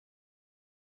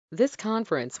This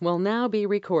conference will now be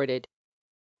recorded.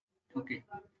 Okay.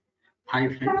 Hi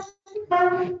friends.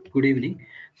 Good evening.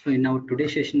 So in our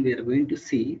today's session, we are going to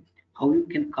see how you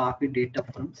can copy data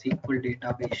from SQL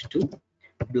database to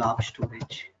blob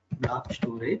storage. Blob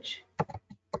storage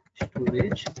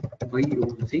by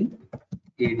using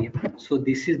ADF. So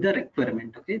this is the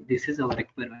requirement. Okay, this is our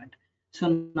requirement. So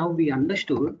now we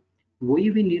understood why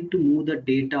we need to move the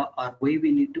data or why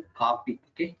we need to copy.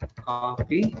 Okay,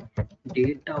 copy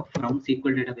data from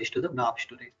SQL database to the blob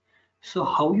storage. So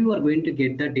how you are going to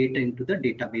get the data into the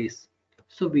database?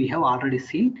 So we have already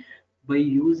seen by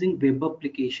using web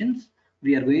applications,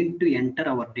 we are going to enter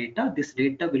our data. This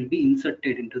data will be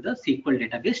inserted into the SQL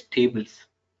database tables.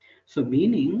 So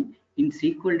meaning in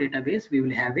SQL database, we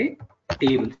will have a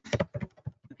tables.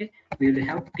 Okay, we will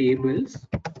have tables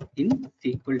in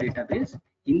SQL database.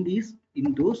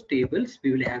 In those tables,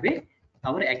 we will have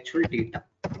our actual data.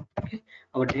 Okay,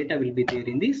 our data will be there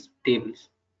in these tables,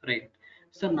 right?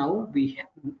 So now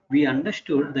we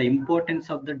understood the importance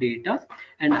of the data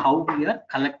and how we are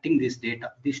collecting this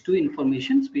data. These two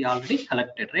informations we already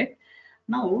collected, right?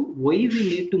 Now, why we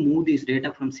need to move this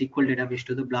data from SQL database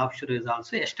to the blob storage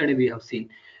also yesterday we have seen.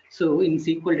 So in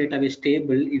SQL database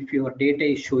table, if your data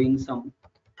is showing some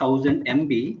 1000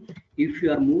 MB, if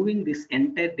you are moving this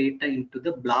entire data into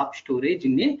the blob storage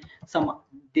in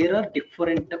there are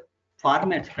different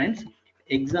formats, friends.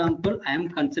 Example, I am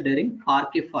considering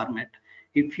Parquet format.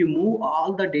 If you move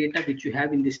all the data which you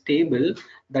have in this table,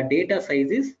 the data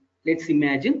size is, let's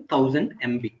imagine 1000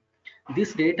 MB.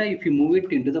 This data, if you move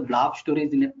it into the blob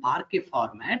storage in a Parquet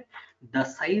format, the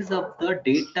size of the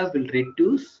data will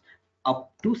reduce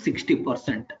up to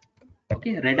 60%.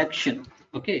 Okay, reduction.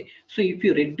 Okay, so if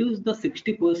you reduce the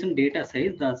 60% data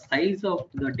size, the size of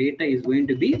the data is going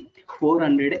to be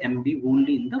 400 MB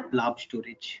only in the blob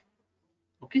storage.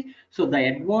 Okay, so the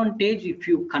advantage if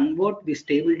you convert this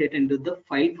table data into the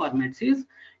file formats is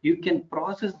you can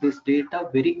process this data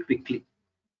very quickly.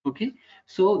 Okay,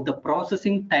 so the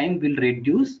processing time will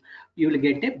reduce, you will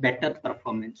get a better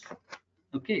performance.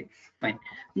 Okay, fine.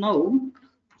 Now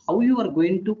how you are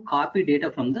going to copy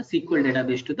data from the SQL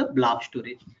database to the blob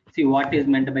storage? See what is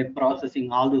meant by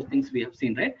processing, all those things we have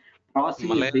seen, right? Processing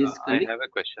is Malaya, I basically, have a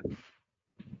question.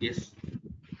 yes.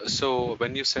 So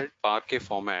when you said Parquet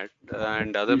format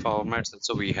and other Hmm. formats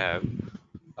also we have,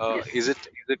 Yes, is it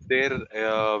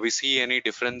there? We see any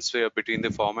difference between the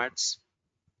formats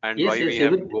and yes, why yes, we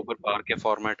have every, to go for Parquet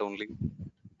format only?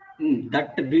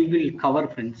 that we will cover,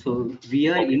 friends. So we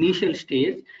are Okay. initial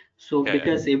stage. So Yeah.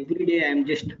 because every day I'm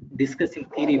just discussing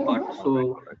theory part. All So right.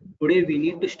 All right. today we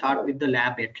need to start with the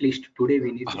lab. At least today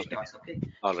we need to All right. start. Okay.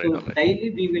 All right. So All right. daily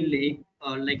we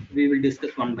will like we will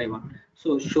discuss one by one.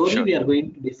 So surely Sure. we are Sure. going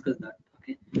to discuss that.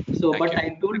 Okay. So Thank but you.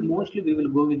 I told mostly we will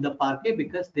go with the Parquet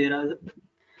because there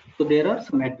are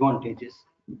some advantages.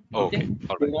 Okay. Okay.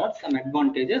 All right. There are some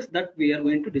advantages that we are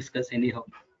going to discuss anyhow.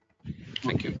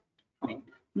 Thank you. Okay, fine.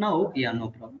 Now, yeah, no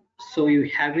problem. So you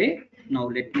have now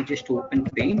let me just open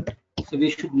Paint. So we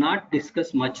should not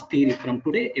discuss much theory from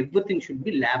today. Everything should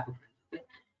be lab. Okay?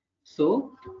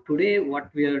 So today what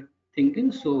we are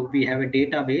thinking, so we have a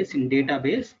database. In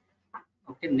database,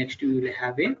 okay, next we will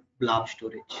have a blob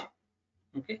storage.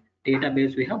 Okay,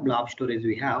 database we have, blob storage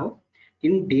we have.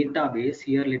 In database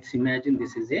here, let's imagine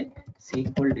this is a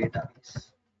SQL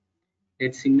database.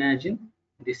 Let's imagine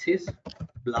this is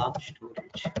blob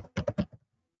storage.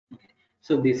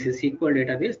 So this is SQL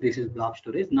database, this is blob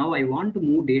storage. Now I want to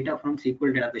move data from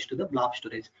SQL database to the blob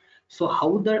storage. So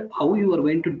how you are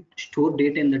going to store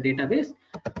data in the database?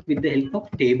 With the help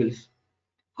of tables.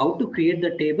 How to create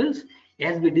the tables?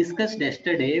 As we discussed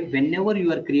yesterday, whenever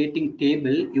you are creating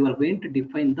table, you are going to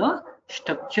define the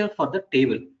structure for the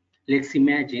table. Let's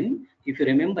imagine, if you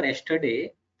remember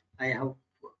yesterday, I have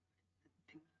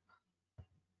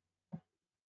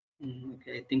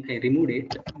okay, I think I removed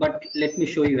it, but let me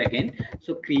show you again.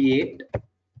 So create,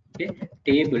 okay,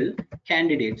 table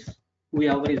candidates,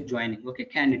 whoever is joining, okay,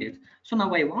 candidates. So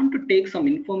now I want to take some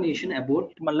information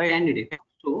about Malay, candidate.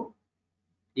 So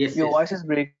yes, your yes. voice is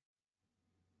breaking.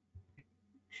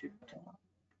 Shit.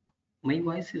 My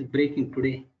voice is breaking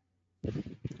today.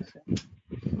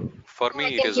 For I me,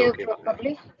 it can is hear okay, Malaya.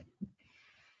 properly.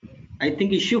 I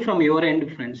think issue from your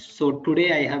end, friends. So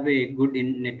today I have a good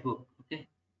in network. Okay.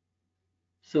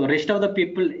 So rest of the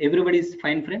people, everybody is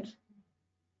fine, friends.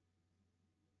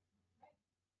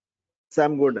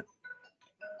 I'm good.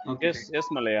 Okay, right. Yes,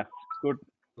 Malaya. Good.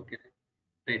 Okay,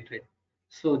 right, right.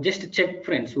 So just check,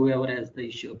 friends, whoever has the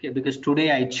issue. Okay, because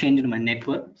today I changed my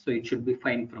network, so it should be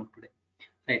fine from today.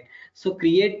 Right. So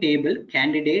create table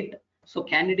candidate. So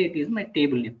candidate is my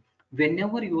table name.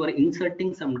 whenever you are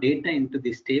inserting some data into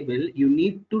this table, you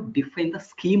need to define the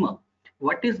schema.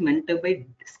 What is meant by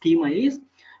schema is,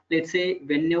 let's say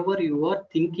whenever you are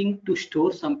thinking to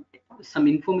store some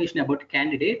information about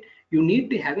candidate, you need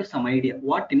to have some idea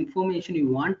what information you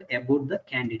want about the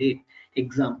candidate.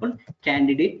 Example,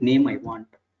 candidate name I want,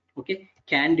 okay,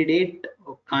 candidate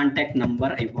contact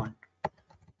number I want,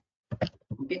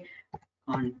 okay,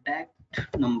 contact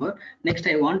number. Next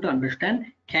I want to understand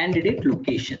candidate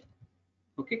location,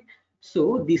 okay.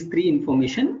 So these three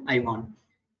information I want.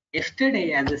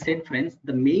 Yesterday, as I said, friends,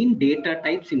 the main data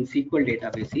types in SQL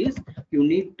database is, you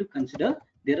need to consider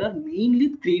there are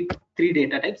mainly three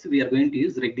data types we are going to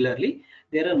use regularly.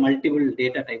 There are multiple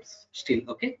data types still,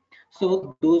 okay.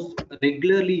 So those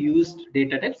regularly used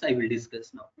data types I will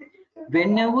discuss now.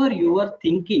 Whenever you are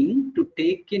thinking to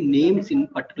take a names in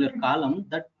particular column,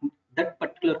 that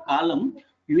particular column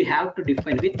you have to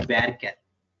define with varchar,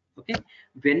 okay.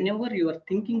 Whenever you are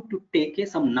thinking to take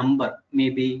some number,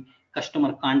 maybe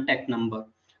customer contact number,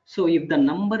 so if the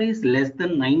number is less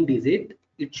than 9 digit,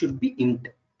 it should be int.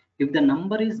 If the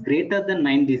number is greater than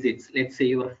 9 digits, let's say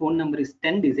your phone number is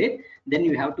 10 digit, then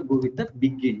you have to go with the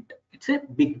big int. It's a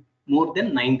big, more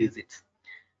than 9 digits.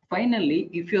 Finally,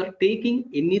 if you are taking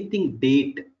anything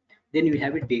date, then you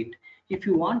have a date. If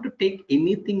you want to take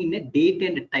anything in a date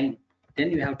and time, then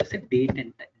you have to say date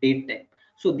and date time.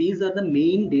 So these are the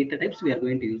main data types we are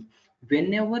going to use.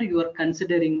 Whenever you are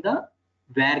considering the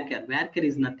varchar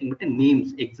is nothing but a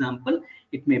names. Example,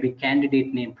 it may be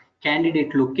candidate name,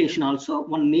 candidate location, also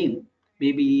one name,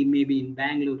 maybe in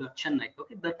Bangalore or Chennai,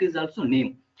 okay, that is also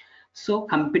name. So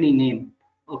company name,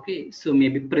 okay, so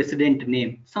maybe president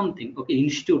name, something, okay,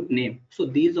 institute name. So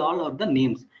these all are the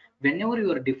names. Whenever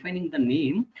you are defining the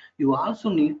name, you also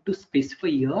need to specify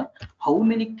here how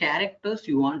many characters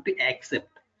you want to accept.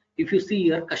 If you see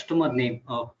your customer name,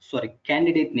 sorry,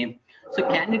 candidate name, so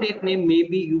candidate name,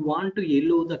 maybe you want to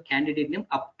allow the candidate name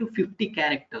up to 50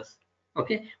 characters,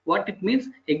 okay. What it means,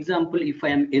 example, if I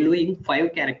am allowing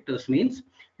 5 characters, means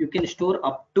you can store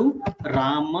up to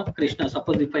Rama Krishna.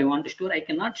 Suppose if I want to store, I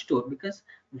cannot store, because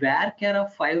varchar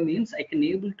of 5 means I can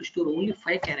able to store only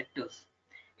 5 characters.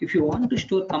 If you want to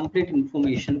store complete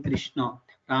information, Krishna,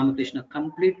 Ramakrishna,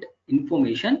 complete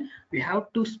information, we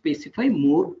have to specify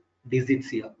more digits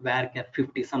here, varchar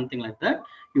 50, something like that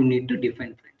you need to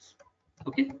define, friends.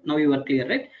 Okay, now you are clear,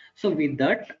 right? So with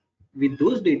that, with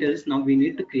those details, now we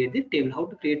need to create the table. How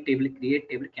to create table? Create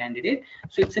table candidate.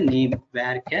 So it's a name,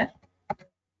 varchar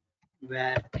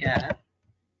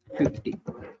 50.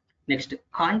 Next,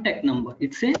 contact number,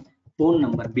 it's a phone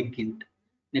number, big int.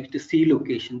 Next, C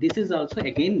location, this is also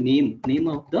again name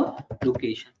of the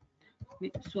location.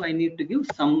 So I need to give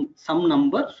some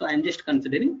number, so I'm just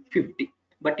considering 50.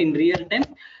 But in real time,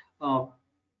 uh,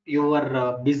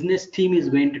 your business team is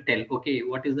going to tell, okay,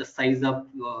 what is the size of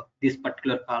this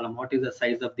particular column, what is the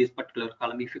size of this particular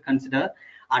column. If you consider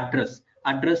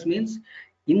address means,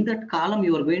 in that column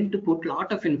you are going to put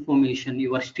lot of information,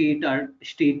 your street or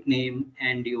street name,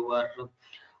 and your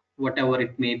whatever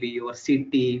it may be, your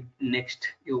city, next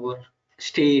your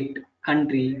state,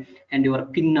 country, and your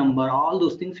pin number, all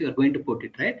those things you are going to put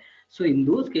it, right? So in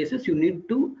those cases you need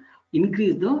to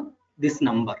increase this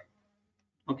number,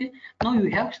 okay. Now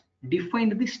you have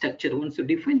defined the structure. Once you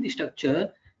define the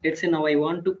structure, let's say now I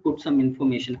want to put some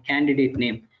information, candidate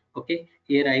name, okay.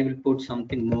 Here I will put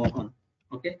something Mohan,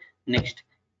 okay. Next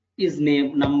is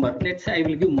name, number, let's say I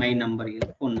will give my number here,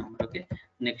 phone number, okay.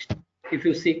 Next, if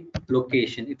you see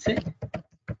location, it's a,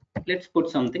 let's put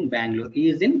something Bangalore, he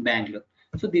is in Bangalore.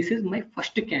 So this is my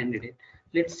first candidate.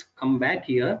 Let's come back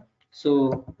here.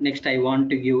 So next I want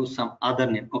to give some other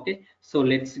name, okay. So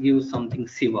let's give something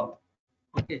Siva,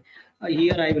 okay.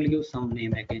 Here I will give some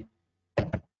name again,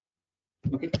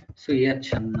 okay. So here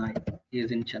Chennai, he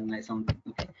is in Chennai, something,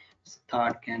 okay.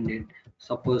 Third candidate,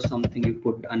 suppose something you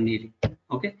put Anil,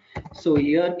 okay. So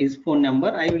here is phone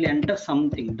number, I will enter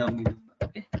something dummy number,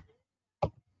 okay.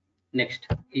 Next,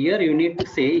 here you need to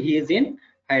say he is in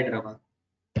Hyderabad,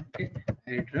 okay.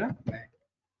 Hyderabad,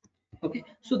 okay.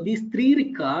 So these three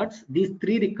records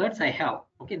I have,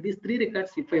 okay. These three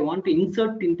records, if I want to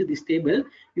insert into this table,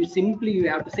 you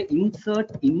have to say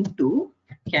insert into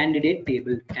candidate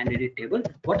table.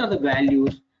 What are the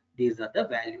values? These are the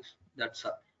values, that's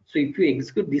all. So if you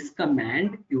execute this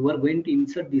command, you are going to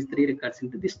insert these three records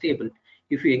into this table.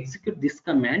 If you execute this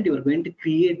command, you are going to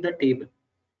create the table,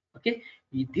 okay.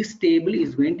 This table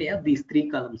is going to have these three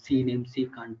columns, C name, C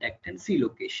contact, and C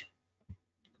location.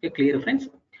 Okay, clear, friends?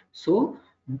 So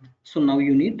now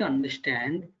you need to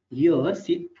understand here.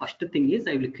 See, first thing is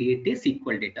I will create a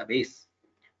SQL database,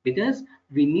 because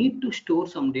we need to store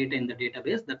some data in the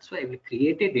database. That's why I will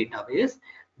create a database.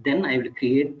 Then I will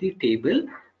create the table.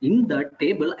 In that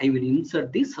table, I will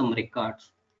insert the some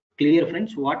records. Clear,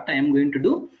 friends? What I am going to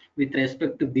do with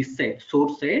respect to this side,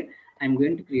 source side, I am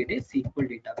going to create a SQL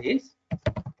database.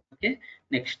 Okay,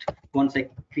 next, once I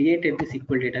created the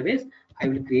SQL database, I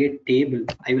will create table.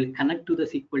 I will connect to the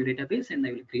SQL database and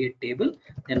I will create table.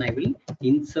 Then I will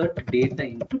insert data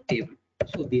into table.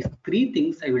 So these three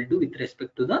things I will do with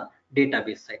respect to the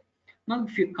database side. Now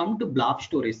if you come to blob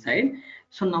storage side,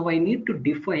 so now I need to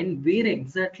define where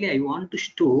exactly I want to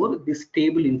store this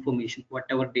table information,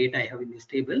 whatever data I have in this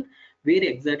table, where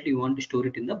exactly you want to store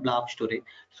it in the blob storage.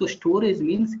 So storage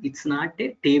means it's not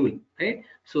a table, right?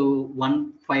 So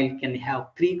one file can have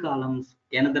 3 columns,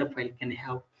 another file can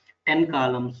have 10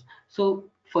 columns. So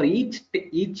for each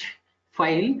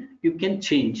file you can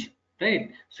change,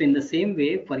 right? So in the same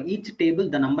way, for each table,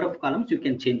 the number of columns you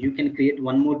can change. You can create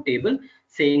one more table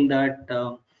saying that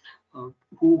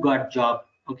who got job,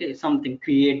 okay, something,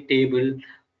 create table,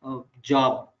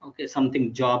 job, okay,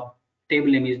 something, job, table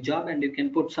name is job, and you can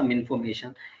put some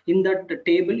information in that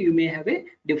table. You may have a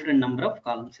different number of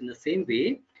columns. In the same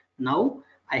way, now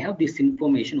I have this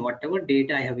information, whatever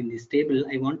data I have in this table,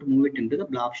 I want to move it into the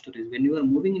blob storage. When you are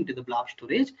moving into the blob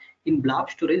storage, in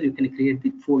blob storage you can create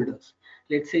the folders.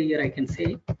 Let's say here I can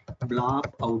say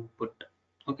blob output,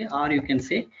 okay, or you can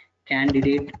say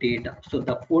candidate data. So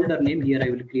the folder name here I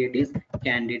will create is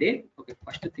candidate. Okay,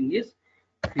 first thing is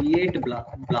create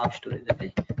blob storage.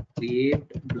 Okay,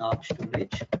 create blob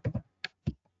storage.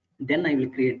 Then I will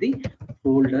create the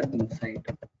folder inside.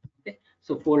 Okay,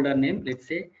 so folder name, let's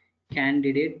say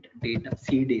candidate data,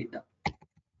 c data.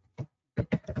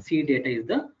 C data is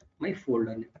the my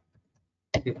folder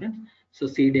name. Difference. So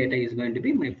C data is going to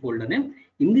be my folder name.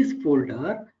 In this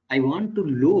folder, I want to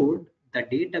load the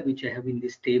data which I have in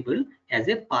this table as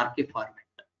a Parquet format.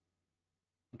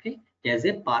 Okay, as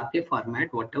a Parquet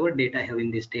format, whatever data I have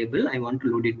in this table, I want to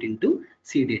load it into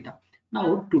C data.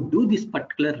 Now, to do this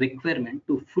particular requirement,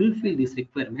 to fulfill this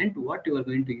requirement, what you are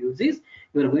going to use is,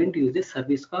 you are going to use a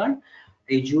service called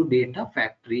Azure Data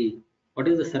Factory. What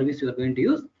is the service you are going to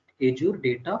use? Azure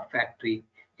Data Factory.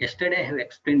 Yesterday I have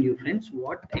explained you, friends,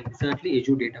 what exactly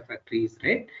Azure Data Factory is,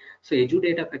 right? So Azure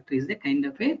Data Factory is a kind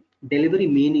of a delivery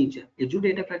manager. Azure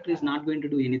Data Factory is not going to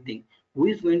do anything. Who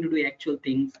is going to do actual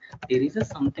things? There is a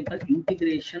something called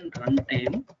integration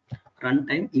runtime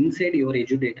inside your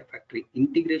Azure Data Factory.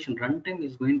 Integration runtime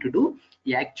is going to do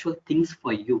the actual things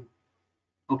for you.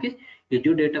 Okay,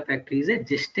 Azure Data Factory is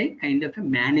just a kind of a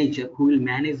manager who will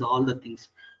manage all the things.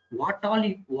 What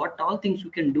all things you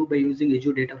can do by using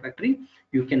Azure Data Factory?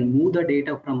 You can move the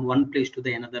data from one place to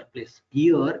the another place.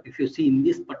 Here, if you see in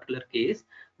this particular case,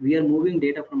 we are moving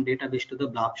data from database to the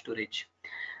blob storage.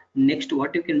 Next,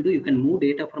 what you can do, you can move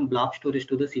data from blob storage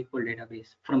to the SQL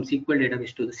database, from SQL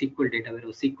database to the SQL data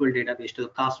warehouse, SQL database to the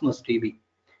Cosmos DB.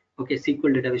 Okay,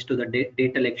 SQL database to the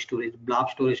data lake storage, blob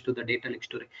storage to the data lake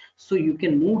storage. So you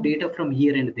can move data from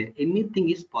here and there. Anything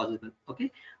is possible.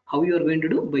 Okay, how you are going to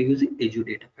do? By using Azure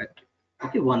Data Factory.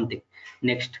 Okay, one thing.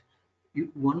 Next,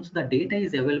 once the data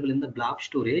is available in the blob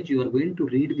storage, you are going to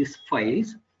read these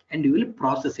files and you will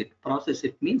process it. Process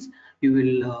it means you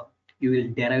will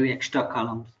derive extra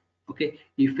columns. Okay,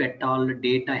 if at all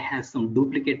data has some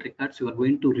duplicate records, you are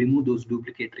going to remove those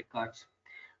duplicate records.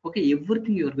 Okay,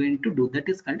 everything you are going to do, that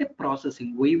is called a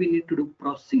processing. Why we need to do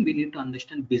processing? We need to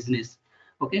understand business.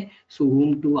 Okay, so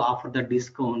whom to offer the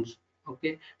discounts.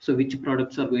 Okay, so which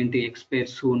products are going to expire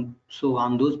soon, so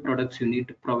on those products you need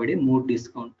to provide a more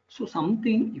discount. So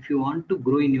something, if you want to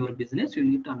grow in your business, you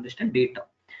need to understand data.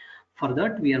 For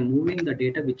that, we are moving the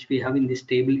data which we have in this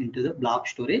table into the blob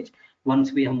storage.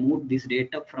 Once we have moved this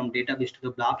data from database to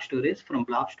the blob storage, from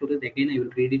blob storage again I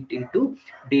will read it into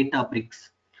Databricks.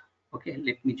 Okay,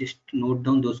 let me just note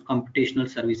down those computational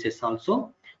services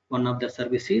also. One of the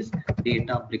services,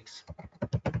 Databricks.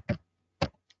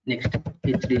 Next,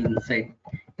 HD Insight,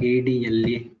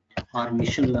 ADLA, or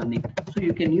machine learning. So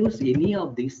you can use any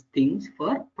of these things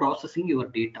for processing your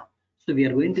data. So we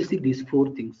are going to see these four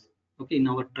things. Okay, in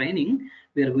our training,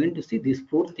 we are going to see these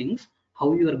four things.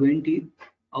 How you are going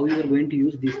to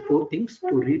use these four things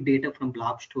to read data from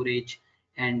blob storage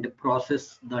and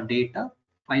process the data.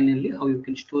 Finally, how you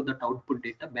can store that output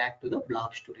data back to the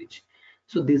blob storage.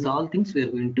 So these all things we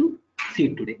are going to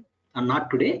see today. Not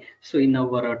today. So in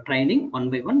our training, one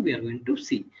by one, we are going to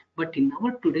see. But in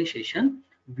our today session,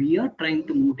 we are trying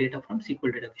to move data from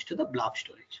SQL database to the blob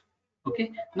storage.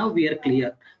 Okay, now we are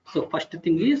clear. So first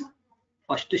thing is,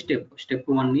 first step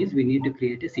one is we need to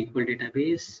create a SQL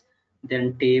database,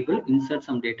 then table, insert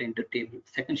some data into table.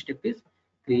 Second step is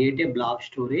create a blob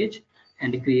storage,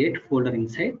 and create folder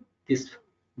inside this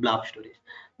blob storage.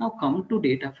 Now come to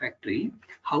data factory.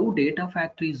 How data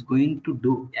factory is going to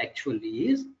do actually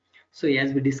is, so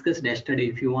as we discussed yesterday,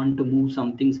 if you want to move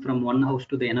some things from one house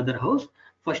to the another house,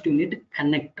 first you need to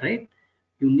connect, right?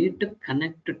 You need to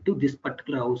connect to this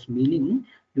particular house, meaning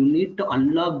you need to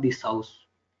unlock this house.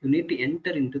 You need to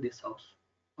enter into this house.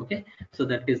 Okay, so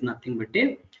that is nothing but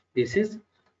a, this is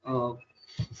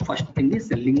first thing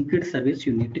is a linked service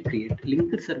you need to create.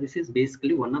 Linked service is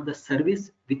basically one of the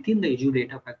service within the Azure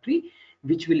Data Factory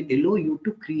which will allow you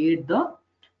to create the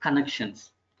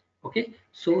connections. Okay,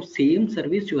 so same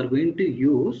service you are going to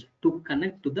use to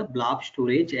connect to the blob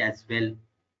storage as well.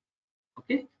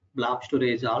 Okay, blob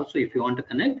storage also, if you want to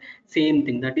connect, same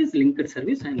thing, that is linked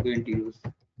service I am going to use.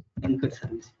 Linked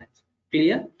service, friends.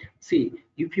 Clear? See,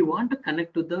 if you want to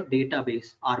connect to the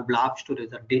database or blob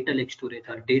storage or data lake storage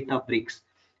or data bricks,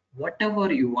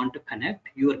 whatever you want to connect,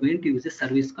 you are going to use a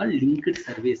service called linked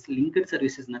service. Linked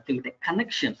service is nothing but a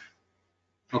connection.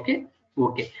 Okay,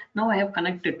 okay, now I have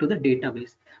connected to the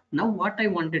database. Now what I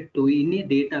wanted to, in a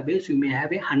database you may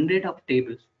have 100 of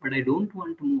tables, but I don't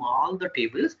want to move all the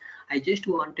tables. I just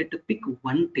wanted to pick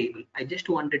one table. I just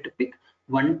wanted to pick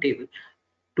one table.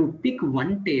 To pick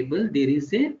one table, there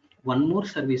is a one more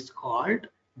service called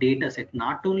dataset.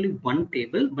 Not only one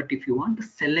table, but if you want to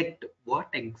select what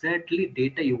exactly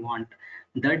data you want,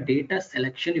 the data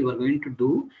selection you are going to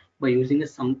do by using a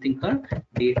something called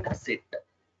dataset.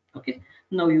 Okay,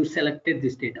 now you selected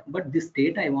this data, but this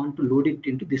data I want to load it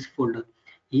into this folder.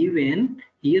 Even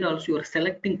here also you are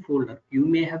selecting folder. You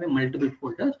may have a multiple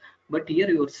folders, but here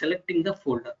you are selecting the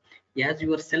folder. As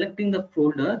you are selecting the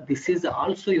folder, this is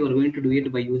also you are going to do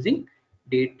it by using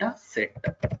data set.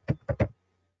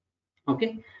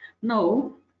 Okay,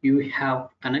 now you have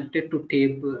connected to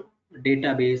table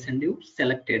database and you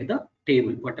selected the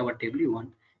table, whatever table you want.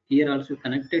 Here also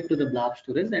connected to the blob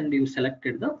storage and you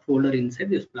selected the folder inside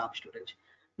this blob storage.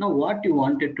 Now what you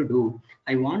wanted to do,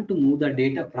 I want to move the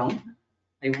data from,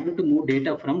 I want to move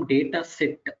data from data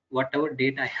set, whatever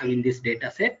data I have in this data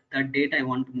set, that data I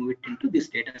want to move it into this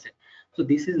data set. So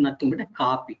this is nothing but a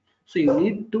copy. So you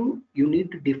need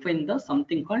to define the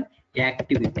something called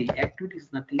activity. Activity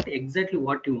is nothing but exactly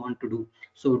what you want to do.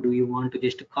 So do you want to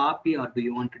just copy or do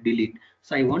you want to delete?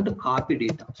 So I want to copy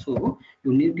data. So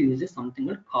you need to use something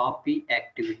called copy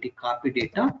activity, copy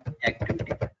data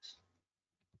activity.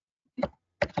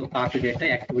 So copy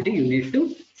data activity you need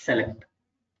to select.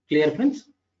 Clear, friends?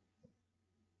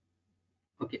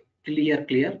 Okay,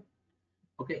 clear.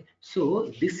 Okay,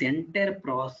 so this entire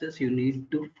process you need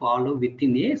to follow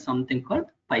within a something called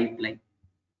pipeline.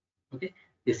 Okay,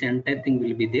 this entire thing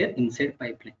will be there inside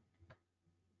pipeline.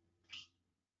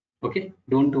 Okay,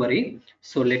 don't worry.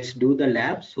 So let's do the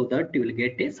lab so that you will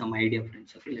get some idea,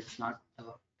 friends. Okay, let's not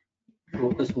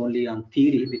focus only on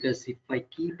theory, because if I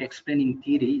keep explaining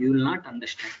theory, you will not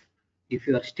understand. If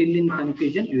you are still in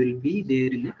confusion, you will be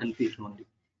there in a confusion only.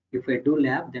 If I do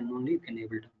lab, then only you can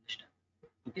able to understand.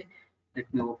 Okay,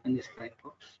 let me open this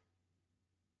Firefox.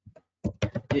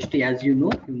 Just as you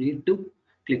know, you need to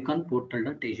click on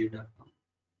portal.azure.com.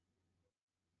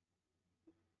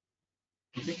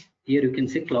 Okay, here you can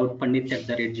say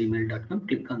cloudpandit@gmail.com.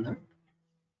 Click on that.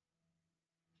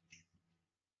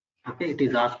 Okay, it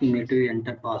is asking me to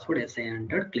enter password. As I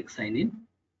entered, click sign in.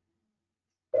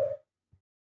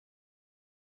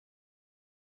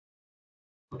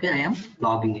 Okay, I am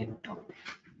logging in.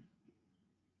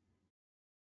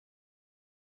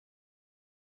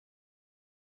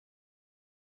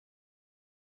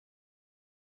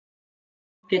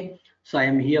 Okay, so I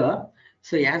am here.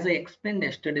 So as I explained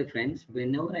yesterday, friends,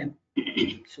 whenever I'm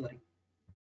sorry,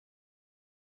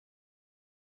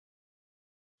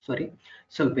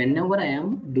 so whenever I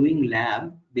am doing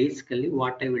lab, basically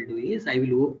what I will do is I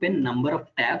will open number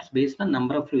of tabs based on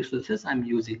number of resources I'm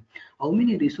using. How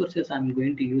many resources I'm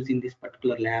going to use in this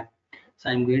particular lab? So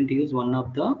I'm going to use one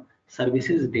of the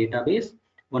services database,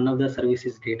 one of the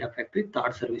services data factory,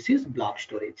 third service is blob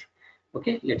storage.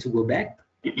 Okay, let's go back.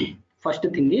 First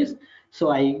thing is, so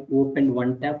I opened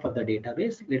one tab for the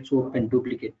database. Let's open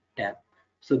duplicate tab.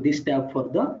 So this tab for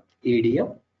the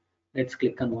ADF. Let's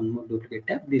click on one more duplicate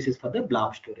tab. This is for the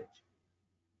blob storage.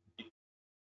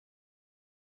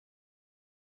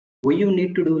 Why you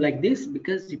need to do like this?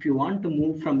 Because if you want to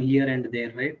move from here and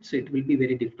there, right, so it will be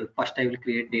very difficult. First I will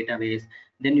create database,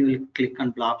 then you will click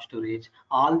on blob storage.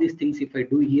 All these things if I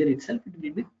do here itself, it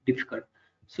will be difficult.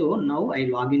 So now I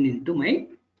log in into my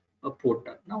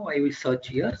portal. Now I will search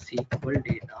here SQL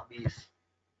database.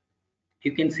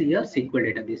 You can see here SQL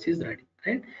database is ready,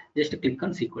 right? Just click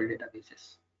on SQL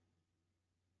databases.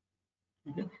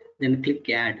 Okay. Then click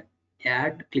add.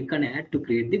 click on add to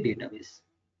create the database.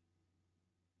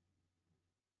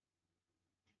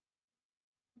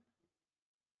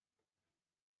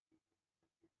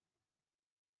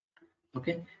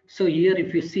 Okay, so here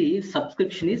if you see,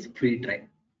 subscription is free trial.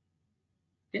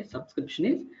 Okay, subscription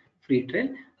is free trial.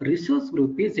 Resource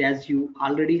group is, as you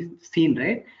already seen,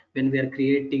 right? When we are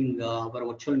creating our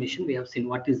virtual machine, we have seen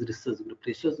what is resource group.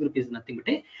 Resource group is nothing but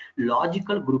a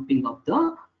logical grouping of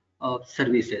the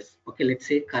services. Okay, let's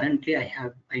say currently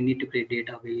I need to create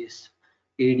database,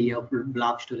 ADF,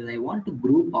 blob storage. I want to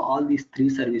group all these three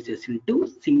services into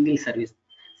single service,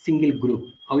 single group.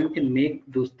 How you can make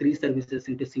those three services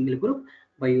into single group?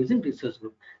 By using resource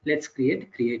group. Let's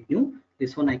create new.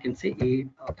 This one I can say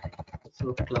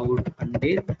so cloud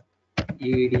underneath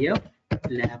ADF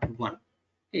lab 1.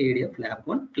 ADF lab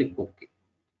 1, click OK.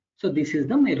 So this is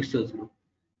the my resource group.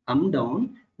 Come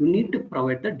down, you need to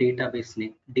provide the database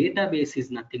name. Database is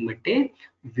nothing but a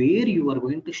where you are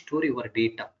going to store your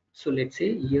data. So let's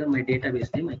say here my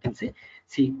database name, I can say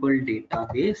SQL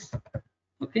database.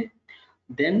 Okay,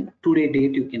 then today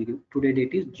date you can give. Today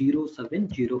date is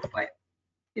 0705.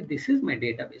 Okay, this is my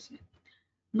database name.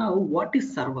 Now what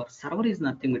is server? Server is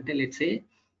nothing but, let's say,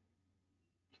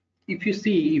 if you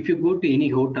see, if you go to any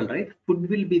hotel, right, food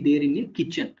will be there in a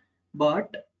kitchen,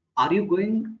 but are you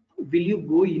going, will you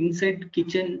go inside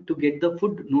kitchen to get the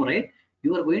food? No, right?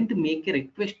 You are going to make a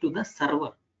request to the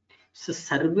server. So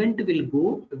servant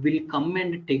will come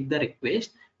and take the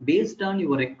request. Based on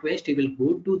your request, he will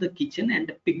go to the kitchen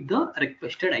and pick the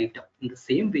requested item. In the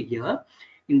same way here,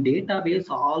 in database,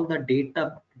 all the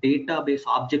database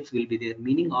objects will be there,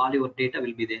 meaning all your data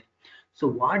will be there. So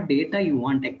what data you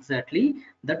want exactly,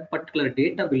 that particular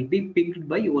data will be picked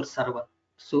by your server.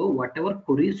 So whatever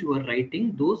queries you are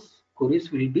writing, those queries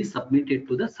will be submitted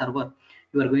to the server.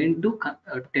 You are going to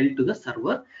tell to the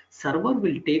server. Server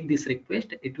will take this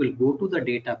request, it will go to the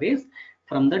database.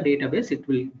 From the database it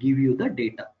will give you the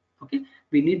data. Okay,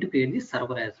 we need to create the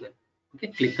server as well. Okay,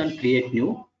 click on create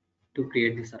new to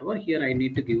create the server. Here I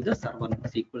need to give the server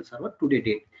SQL server today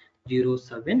date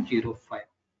 0705.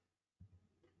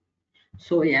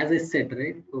 So as I said,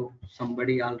 right, oh,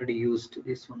 somebody already used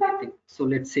this one, I think. So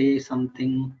let's say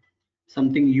something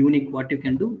unique. What you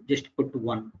can do, just put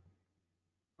one.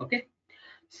 Okay,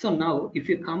 so now if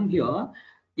you come here,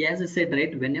 as I said,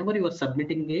 right, whenever you are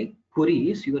submitting a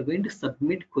queries, you are going to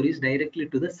submit queries directly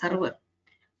to the server.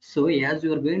 So as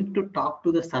you are going to talk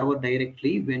to the server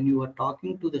directly, when you are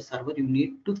talking to the server, you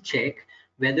need to check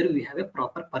whether we have a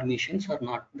proper permissions or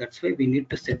not. That's why we need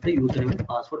to set the username and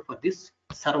password for this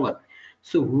server.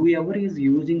 So whoever is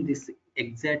using this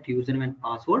exact username and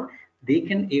password, they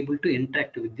can able to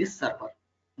interact with this server.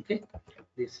 Okay,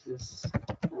 this is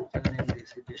username,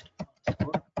 this is just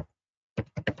password.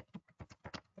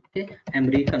 Okay,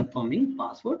 I'm reconfirming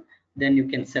password. Then you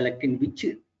can select in which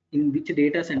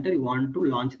data center you want to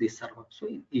launch this server. So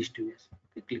in east US.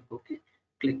 Okay, click OK,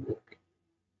 click OK.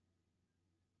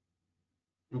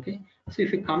 Okay, so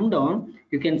if you come down,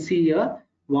 you can see here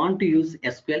want to use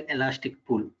SQL elastic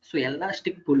pool. So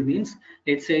elastic pool means,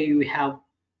 let's say you have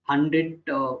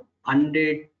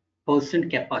 100%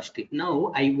 capacity.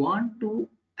 Now I want to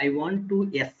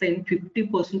assign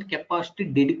 50% capacity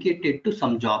dedicated to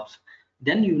some jobs.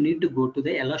 Then you need to go to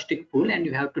the elastic pool and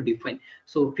you have to define.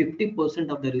 So 50%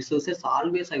 of the resources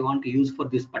always I want to use for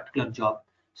this particular job.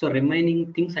 So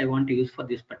remaining things I want to use for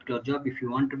this particular job. If you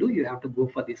want to do, you have to go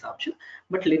for this option.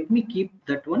 But let me keep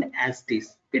that one as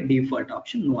this, a default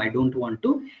option. No, I don't want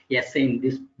to assign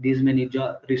these many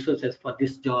resources for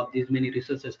this job, these many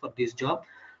resources for this job.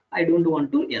 I don't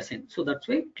want to assign. So that's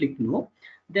why click no.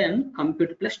 Then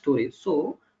compute plus storage.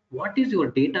 So what is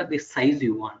your database size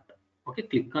you want? Okay,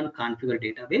 click on configure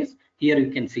database. Here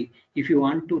you can see if you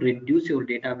want to reduce your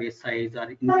database size or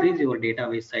increase your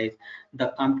database size,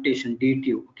 the computation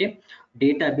DTU. Okay,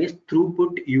 database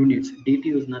throughput units.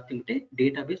 DTU is nothing but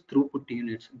database throughput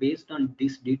units. Based on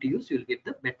these DTUs, you will get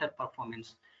the better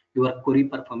performance. Your query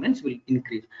performance will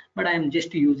increase. But I am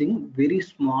just using very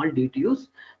small DTUs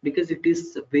because it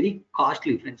is very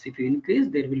costly, friends. If you increase,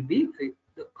 there will be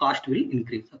the cost will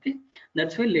increase. Okay,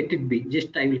 that's why let it be.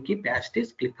 Just I will keep as it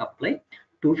is. Click apply.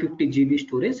 250 GB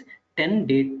storage, 10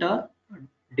 data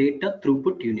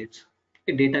throughput units.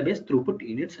 Okay, database throughput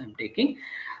units I'm taking.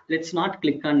 Let's not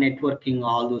click on networking,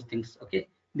 all those things. Okay,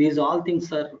 these all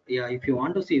things are, yeah, if you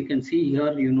want to see, you can see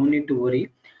here, you no need to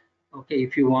worry. Okay,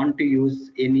 if you want to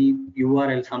use any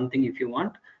URL something, if you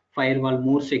want firewall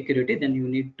more security, then you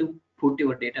need to put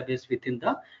your database within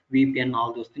the VPN,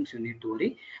 all those things you need to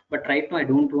worry. But right now I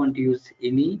don't want to use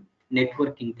any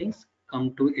networking things.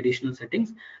 Come to additional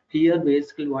settings. Here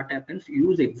basically what happens,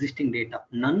 use existing data.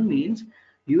 None means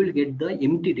you will get the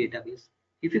empty database.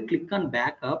 If you click on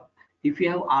backup, if you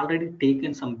have already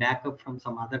taken some backup from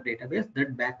some other database,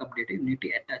 that backup data you need to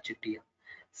attach it here.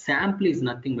 Sample is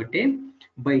nothing but a,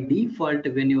 by default,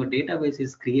 when your database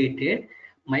is created,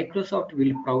 Microsoft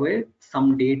will provide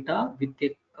some data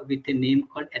with a name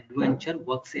called Adventure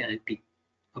Works LT.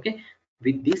 Okay,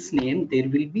 with this name there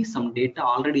will be some data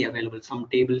already available, some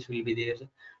tables will be there,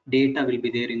 data will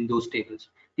be there in those tables.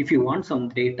 If you want some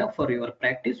data for your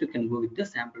practice, you can go with the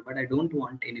sample, but I don't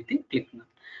want anything, click none.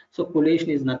 So collation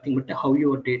is nothing but how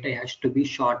your data has to be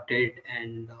sorted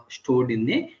and stored in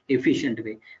a efficient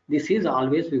way. This is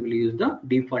always we will use the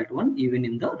default one even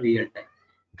in the real time.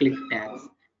 Click tags.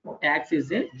 Tags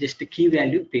is a just a key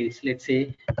value page. Let's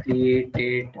say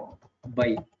created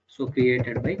by, so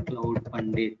created by Cloud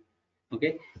Pandit.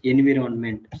 Okay,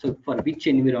 environment. So for which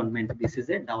environment? This is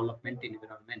a development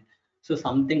environment. So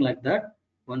something like that.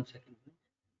 1 second.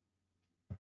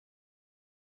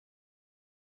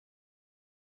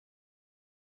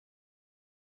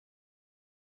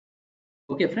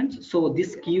 Okay friends, so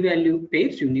this key value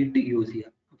pairs you need to use here.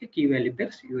 Okay, key value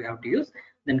pairs you have to use,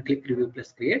 then click review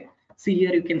plus create. See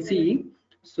here you can see,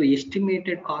 so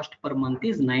estimated cost per month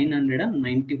is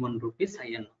 991 rupees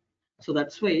INR. So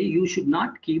that's why you should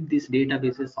not keep these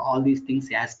databases, all these things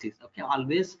as it is. Okay,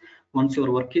 always once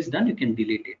your work is done you can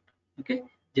delete it. Okay,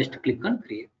 just click on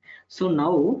create. So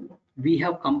now we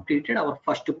have completed our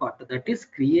first part, that is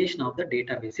creation of the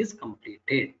database is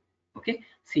completed. Okay,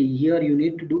 see here you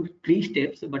need to do 3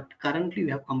 steps, but currently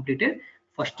we have completed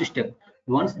first step.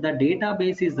 Once the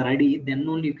database is ready, then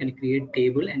only you can create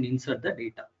table and insert the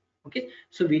data. Okay,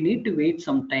 so we need to wait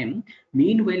some time.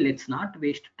 Meanwhile, let's not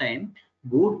waste time,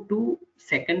 go to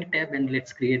second tab and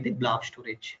let's create the blob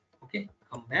storage. Okay,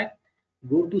 come back,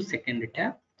 go to second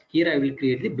tab. Here I will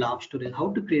create the blob storage.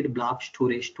 How to create blob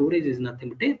storage? Storage is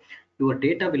nothing but your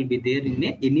data will be there in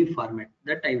any format,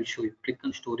 that I will show you. Click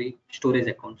on storage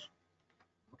accounts.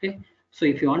 Okay, so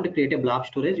if you want to create a blob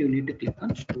storage, you need to click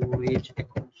on storage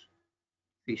accounts.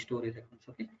 See storage accounts.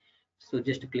 Okay, so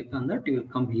just click on that, you will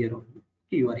come here only.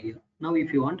 Okay, you are here now.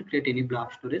 If you want to create any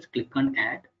blob storage, click on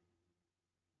add.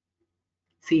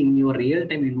 See, in your real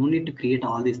time you no need to create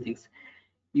all these things.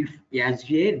 If as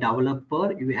a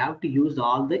developer you have to use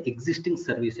all the existing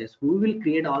services, who will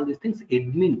create all these things?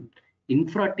 Admin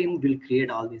infra team will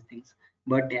create all these things.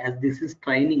 But as this is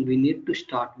training, we need to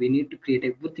start, we need to create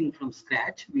everything from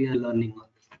scratch. We are learning all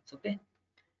these things. Okay,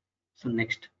 so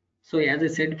next, so as I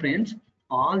said friends,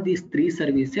 all these 3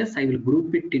 services I will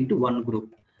group it into one group.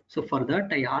 So for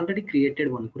that I already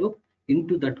created one group.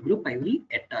 Into that group I will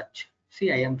attach.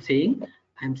 See, I am saying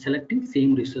I am selecting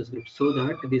same resource group, so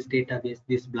that this database,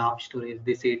 this blob storage,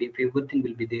 this ADF, everything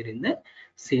will be there in the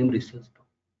same resource group.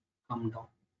 Come down.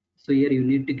 So here you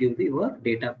need to give your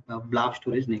data blob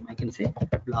storage name. I can say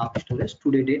blob storage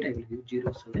today date, I will give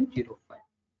 0705.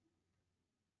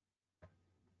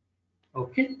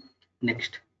 Okay,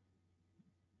 next,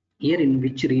 here in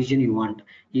which region you want,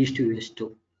 east to west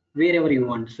to, wherever you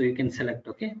want, so you can select.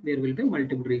 Okay, there will be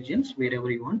multiple regions, wherever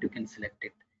you want you can select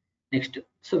it. Next,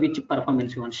 so which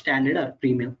performance you want, standard or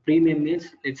premium? Premium means,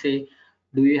 let's say,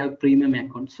 do you have premium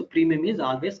account? So premium is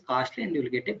always costly and you will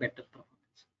get a better performance.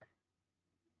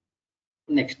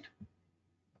 Next,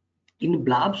 in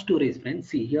blob storage friends,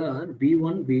 see here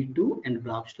v1, v2 and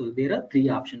blob storage, there are 3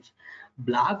 options.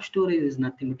 Blob storage is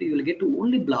nothing but you will get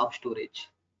only blob storage.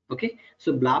 Okay,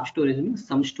 so blob storage means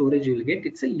some storage you will get,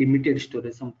 it's a limited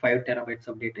storage, some 5 terabytes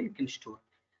of data you can store.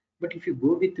 But if you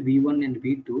go with v1 and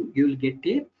v2, you will get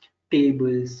a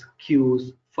tables,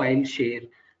 queues, file share,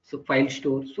 so file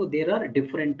store. So there are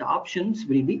different options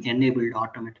will be enabled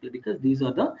automatically, because these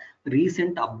are the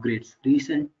recent upgrades,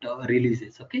 recent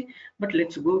releases. Okay, but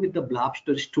let's go with the blob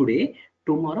storage today.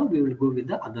 Tomorrow we will go with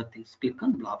the other things. Click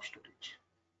on blob storage.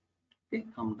 Okay,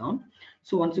 come down.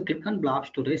 So once you click on blob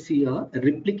storage, see here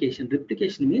replication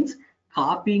means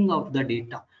copying of the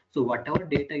data. So whatever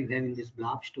data you have in this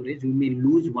blob storage, you may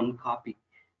lose one copy.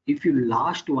 If you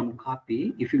lost one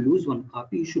copy, if you lose one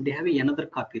copy, you should have another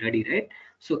copy ready, right?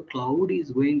 So cloud is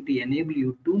going to enable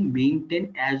you to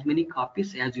maintain as many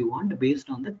copies as you want based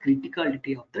on the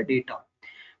criticality of the data.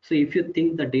 So if you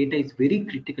think the data is very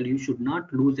critical, you should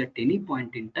not lose at any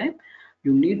point in time.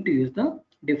 You need to use the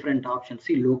different options.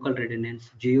 See, local redundance,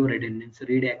 geo redundance,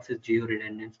 read access geo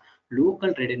redundance.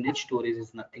 Local redundant storage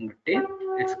is nothing but tape.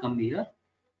 Let's come here.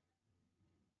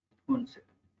 One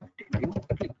second.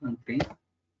 Click on pane.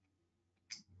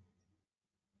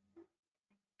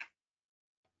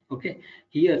 Okay,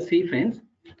 here see friends,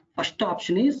 first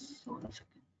option is, one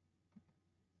second.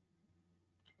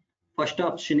 First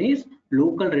option is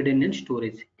local redundant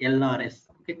storage, LRS.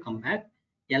 Okay, come back.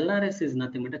 LRS is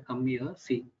nothing but a come here,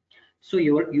 see. So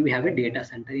you have a data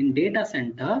center. In data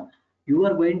center, you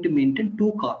are going to maintain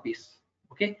two copies.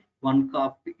 Okay, one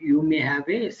copy you may have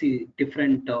a see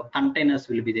different containers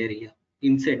will be there here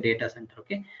inside data center.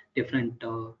 Okay, different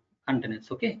containers.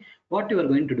 Okay, what you are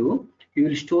going to do, you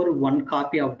will store one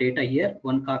copy of data here,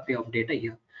 one copy of data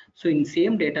here. So in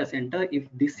same data center,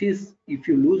 if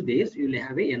you lose this, you will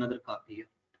have another copy here.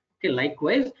 Okay,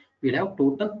 likewise, we'll have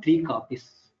total three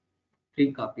copies.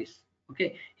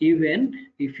 Okay, even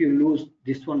if you lose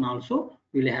this one also,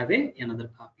 we'll have another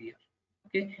copy here.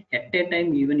 Okay, at a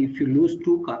time, even if you lose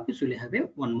two copies, you'll have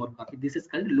one more copy. This is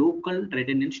called local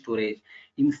redundant storage.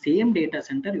 In same data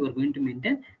center, you are going to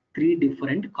maintain three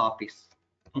different copies.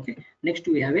 Okay, next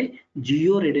we have a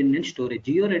geo redundant storage.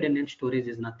 Geo redundant storage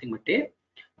is nothing but a,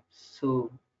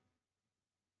 so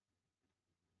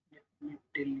let me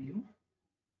tell you,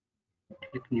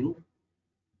 click new,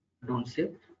 don't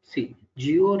save. See,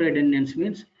 geo redundance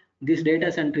means this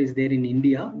data center is there in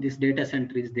India, this data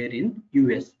center is there in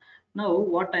US. Now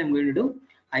what I'm going to do,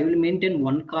 I will maintain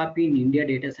one copy in India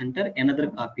data center, another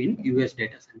copy in US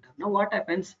data center. Now what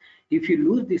happens, if you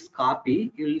lose this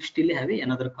copy, you will still have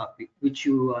another copy which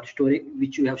you are storing,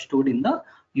 which you have stored in the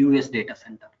US data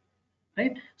center,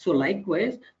 right? So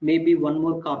likewise, maybe one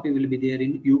more copy will be there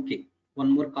in UK,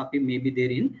 one more copy may be there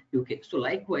in UK. So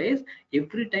likewise,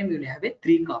 every time you will have a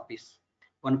three copies,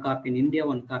 one copy in India,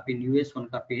 one copy in US, one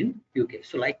copy in UK.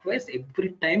 So likewise, every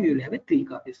time you will have a three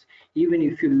copies. Even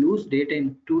if you lose data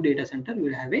in two data center, you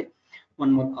will have a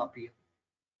one more copy.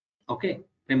 Okay,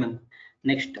 remember.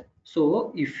 Next,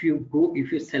 so if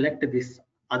you select this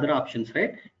other options,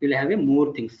 right, you'll have a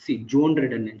more things. See, zone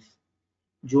redundance.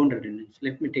 Zone redundance,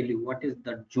 let me tell you what is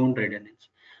the zone redundance.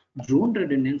 Zone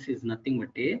redundance is nothing but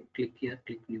a, click here,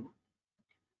 click new.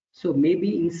 So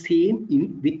maybe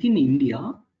within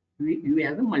India, you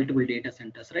have a multiple data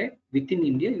centers, right? Within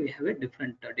India, you have a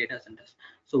different data centers.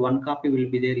 So one copy will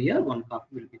be there here, one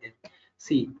copy will be there.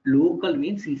 See, local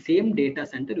means in same data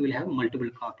center you will have multiple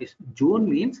copies. Zone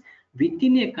means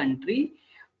within a country,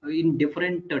 in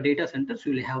different data centers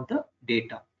you will have the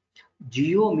data.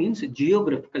 Geo means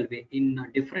geographical way. In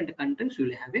different countries, you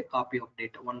will have a copy of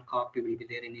data. One copy will be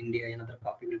there in India, another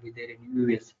copy will be there in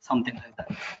US, something like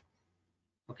that.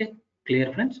 Okay,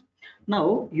 clear, friends?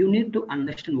 Now you need to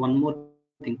understand one more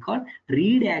thing called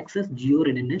read access geo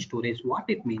redundant storage. What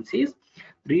it means is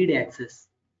read access.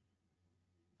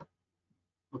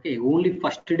 Okay, only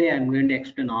first day I'm going to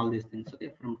explain all these things.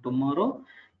 Okay, from tomorrow,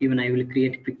 even I will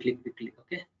create quickly.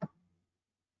 Okay.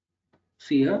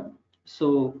 See here,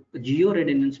 so geo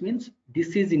redundance means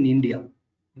this is in India,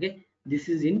 okay, this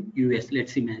is in US.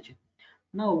 Let's imagine.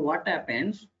 Now what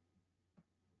happens,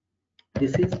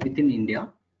 this is within India,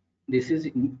 this is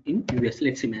in US.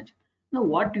 Let's imagine. Now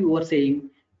what you are saying,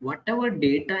 whatever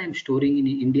data I'm storing in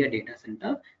India data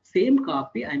center, same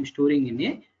copy I'm storing in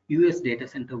a US data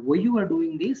center. Why you are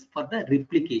doing this? For the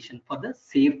replication, for the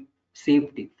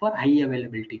safety, for high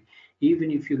availability.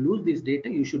 Even if you lose this data,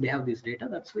 you should have this data.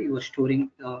 That's why you are storing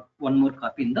one more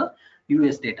copy in the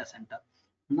US data center.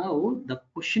 Now the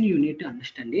question you need to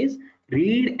understand is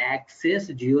read access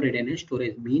geo redundant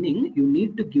storage, meaning you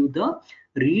need to give the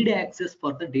read access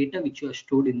for the data which you are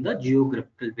stored in the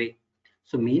geographical way.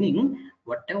 So meaning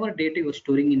whatever data you are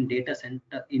storing in data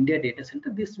center, India data center,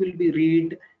 this will be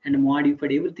read and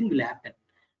modified, everything will happen.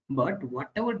 But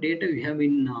whatever data you have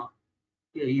in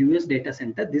US data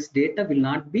center, this data will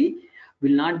not be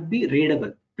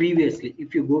readable previously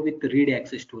if you go with the read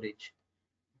access storage.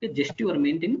 Okay, just you are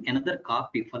maintaining another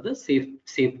copy for the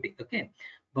safety. Okay,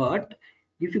 but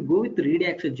if you go with read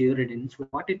access geo redundance,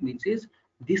 what it means is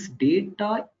this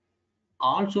data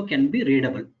also can be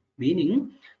readable,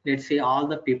 meaning let's say all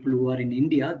the people who are in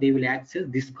India, they will access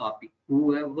this copy.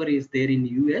 Whoever is there in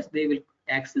US, they will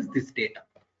access this data.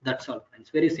 That's all, friends,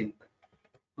 very simple.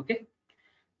 Okay,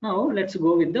 now let's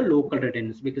go with the local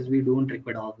redundance because we don't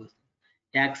require all those things.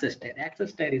 Access type.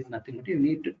 Access type is nothing but you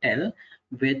need to tell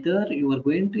whether you are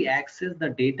going to access the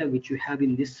data which you have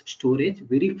in this storage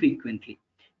very frequently.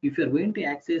 If you are going to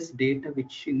access data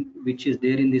which is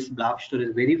there in this blob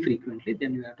storage very frequently,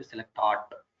 then you have to select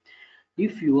hot.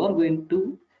 If you are going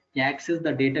to access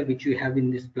the data which you have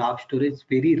in this blob storage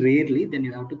very rarely, then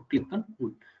you have to click on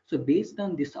cool. So based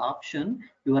on this option,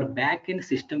 your backend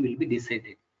system will be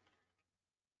decided.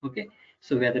 Okay,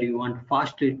 so whether you want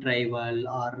fast retrieval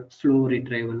or slow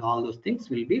retrieval, all those things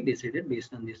will be decided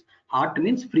based on this. Hot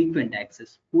means frequent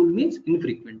access, cool means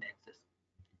infrequent access.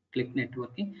 Click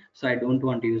networking. So I don't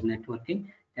want to use networking.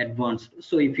 Advanced.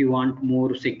 So if you want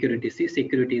more security, see,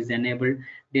 security is enabled.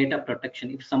 Data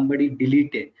protection, if somebody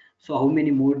deleted, so how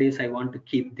many more days I want to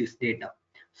keep this data.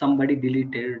 somebody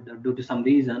deleted due to some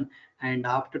reason, and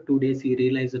after 2 days he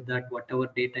realized that whatever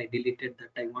data I deleted,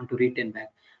 that I want to retain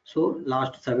back. So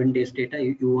last 7 days data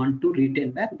you want to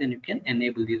retain back, then you can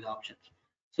enable these options.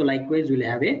 So likewise we'll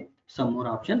have some more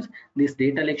options. This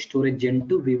data lake storage gen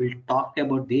 2, we will talk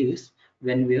about this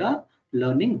when we are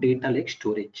learning data lake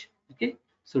storage. Okay,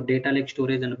 so data lake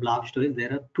storage and blob storage,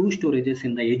 there are two storages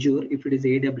in the Azure. If it is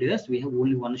AWS, we have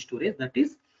only one storage, that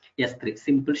is S3,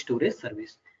 simple storage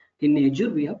service. In Azure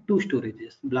we have two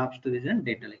storages, blob storage and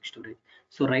data lake storage.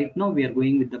 So right now we are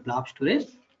going with the blob storage,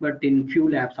 but in few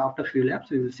labs, after few labs,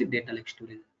 we will see data lake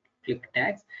storage. Click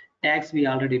tags we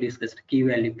already discussed, key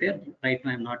value pair. Right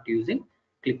now I'm not using.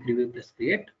 Click review plus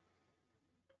create.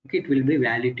 Okay, it will be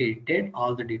validated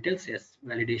all the details. Yes,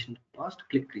 validation passed.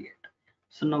 Click create.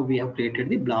 So now we have created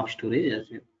the blob storage as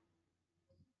well.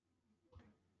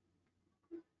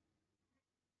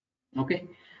 Okay,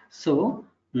 so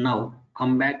now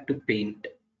come back to paint.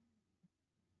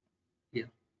 Yeah.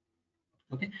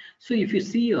 Okay, so if you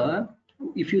see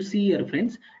here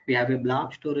friends, we have a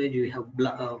blob storage, we have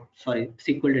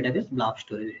SQL database blob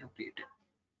storage we have created.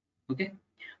 Okay,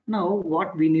 now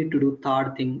what we need to do,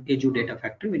 third thing, Azure Data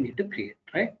Factory we need to create,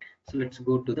 right? So let's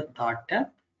go to the third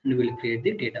tab and we'll create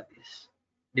the database.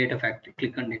 Data Factory,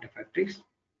 click on Data Factories.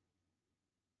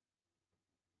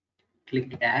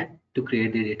 Click add to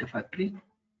create the Data Factory.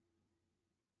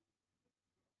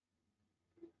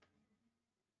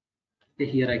 Okay,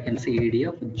 here I can see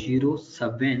ADF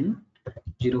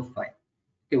 0705.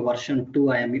 Okay, version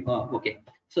 2 I am okay.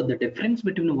 So the difference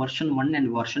between version 1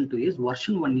 and version 2 is,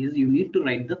 version 1 is you need to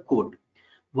write the code.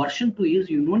 Version 2 is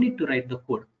you no need to write the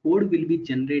code. Code will be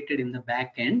generated in the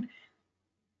back end.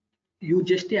 You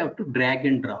just have to drag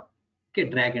and drop. Okay,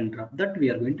 drag and drop, that we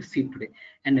are going to see today.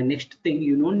 And the next thing,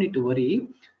 you don't need to worry,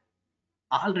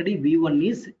 already v1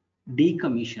 is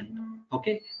decommissioned.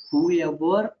 Okay,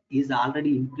 whoever is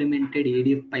already implemented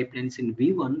ADF pipelines in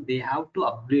v1, they have to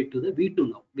upgrade to the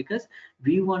v2 now, because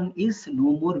v1 is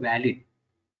no more valid.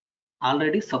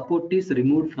 Already support is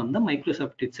removed from the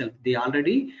Microsoft itself. They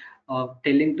already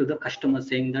telling to the customer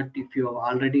saying that if you have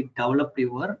already developed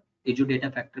your Azure Data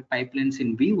Factory pipelines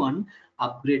in v1,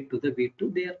 upgrade to the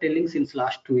v2. They are telling since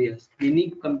last 2 years.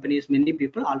 Many companies, many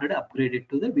people already upgraded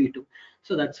to the v2.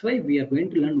 So that's why we are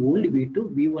going to learn only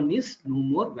v2. v1 is no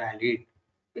more valid.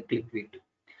 We click v2.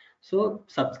 So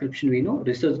subscription we know,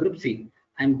 resource group C.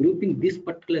 I'm grouping this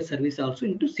particular service also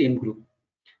into same group.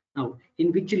 Now,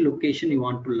 in which location you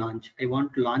want to launch? I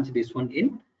want to launch this one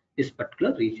in this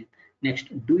particular region. Next,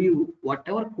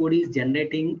 whatever code is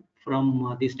generating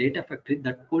from this data factory,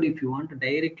 that code, if you want to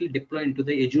directly deploy into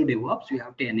the Azure DevOps, you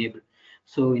have to enable.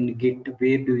 So in Git,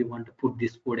 where do you want to put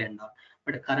this code and all?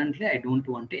 But currently, I don't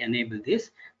want to enable this.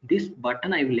 This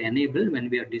button I will enable when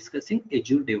we are discussing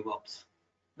Azure DevOps.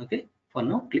 Okay, for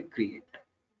now, click create.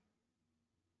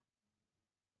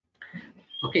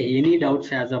 Okay, any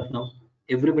doubts as of now?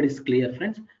 Everybody's clear,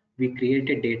 friends. We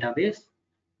created database,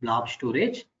 blob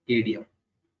storage, ADF.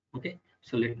 Okay,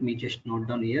 so let me just note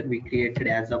down here. We created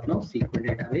as of now SQL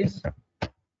database.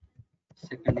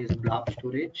 Second is blob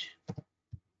storage.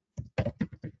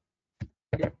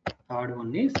 Okay, third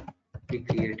one is we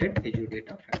created Azure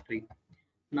Data Factory.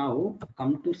 Now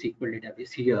come to SQL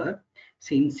database here.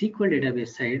 See, in SQL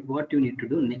database side, what you need to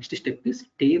do, next step is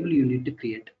table you need to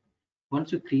create.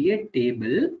 Once you create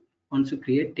table,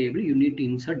 you need to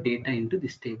insert data into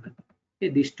this table. Okay,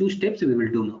 these two steps we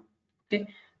will do now. Okay,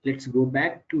 let's go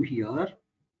back to here.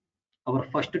 Our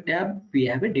first tab, we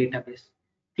have a database.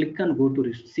 Click and go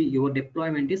to see your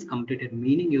deployment is completed,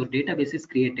 meaning your database is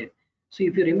created. So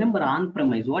if you remember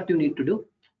on-premise, what you need to do?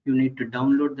 You need to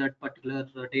download that particular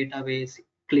database,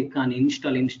 click on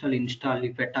install.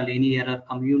 If at all any error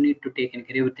come, you need to take care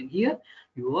everything. Here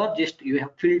you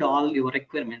have filled all your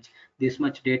requirements. This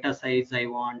much data size I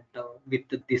want, with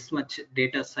this much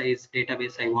data size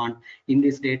database I want, in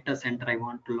this data center I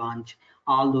want to launch.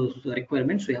 All those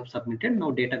requirements we have submitted.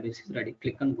 Now database is ready.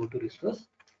 Click on go to resource.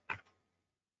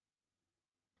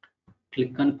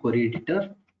 Click on query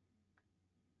editor.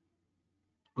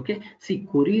 Okay, see,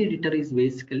 query editor is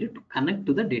basically to connect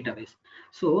to the database.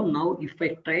 So now if I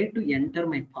try to enter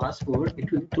my password,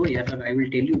 it will throw error. I will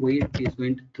tell you why it is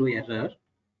going to throw error.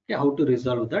 Okay, how to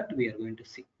resolve that we are going to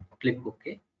see. Click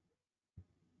OK.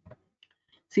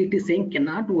 See, it is saying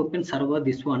cannot open server,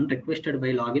 this one requested by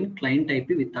login client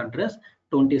IP with address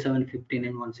 2715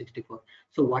 and 164.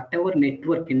 So whatever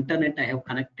network internet I have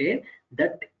connected,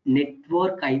 that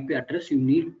network IP address you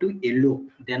need to allow,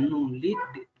 then only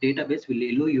the database will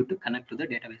allow you to connect to the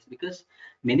database, because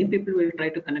many people will try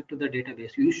to connect to the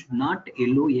database. You should not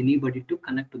allow anybody to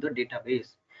connect to the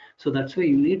database. So that's why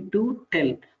you need to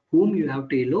tell whom you have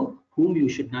to allow, whom you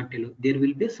should not allow. There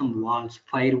will be some walls,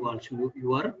 firewalls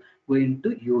you are going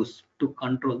to use to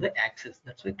control the access.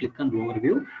 That's why click on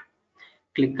overview,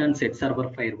 click on set server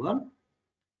firewall.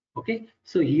 Okay,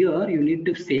 so here you need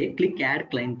to say click add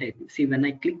client type. See, when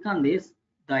I click on this,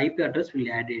 the IP address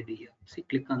will add it here. See,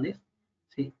 click on this,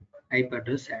 see, IP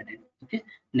address added. Okay,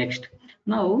 next,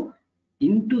 now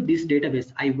into this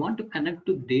database I want to connect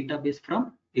to database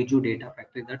from Azure Data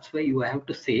Factory. That's why you have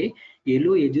to say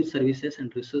allow Azure services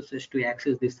and resources to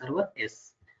access this server.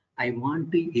 Yes, I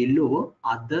want to allow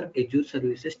other Azure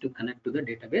services to connect to the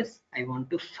database. I want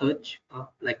to search,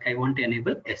 like I want to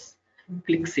enable. Yes,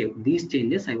 click save. These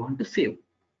changes I want to save.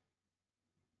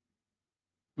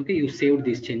 Okay, you saved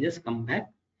these changes, come back.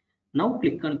 Now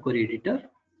click on query editor.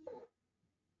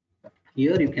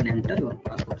 Here you can enter your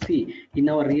password. See, in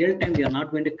our real time, we are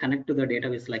not going to connect to the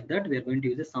database like that. We are going to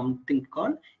use something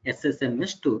called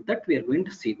SSMS2 that we are going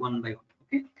to see one by one.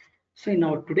 Okay. So in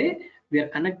our today, we are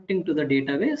connecting to the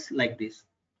database like this.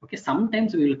 Okay.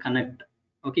 Sometimes we will connect.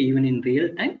 Okay, even in real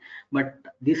time, but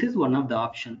this is one of the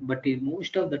option. But in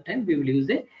most of the time, we will use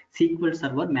a SQL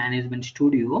Server Management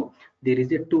Studio. There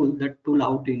is a tool, that tool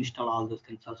how to install all those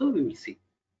things. Also, we will see.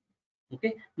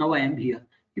 Okay, now I am here.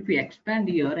 If we expand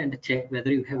here and check whether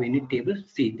you have any tables,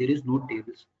 see there is no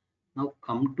tables. Now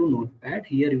come to notepad.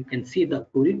 Here you can see the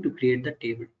query to create the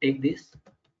table. Take this,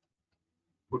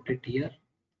 put it here,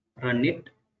 run it.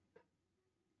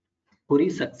 Query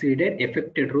succeeded,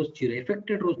 affected rows 0.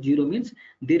 Affected rows 0 means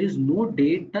there is no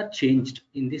data changed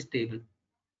in this table.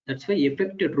 That's why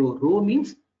affected row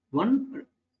means one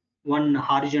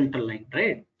horizontal line,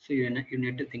 right? So you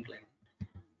need to think like that.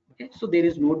 Okay, so there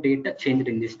is no data changed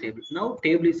in this table. Now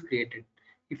table is created.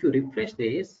 If you refresh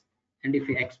this and if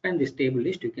you expand this table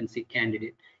list, you can see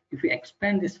candidate. If you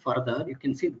expand this further, you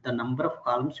can see the number of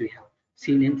columns we have: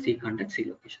 C name, C contact, C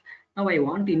location. Now I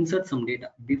want to insert some data.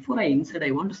 Before I insert,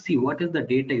 I want to see what is the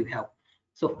data you have.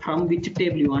 So from which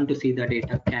table you want to see the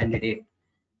data? Candidate.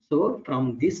 So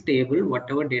from this table,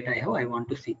 whatever data I have, I want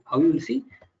to see. How you will see?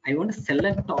 I want to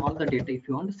select all the data. If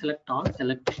you want to select all,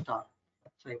 select star.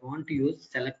 So I want to use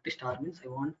select star means I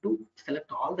want to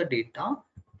select all the data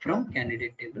from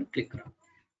candidate table. Click run.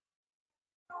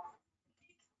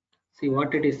 See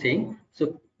what it is saying.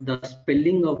 So the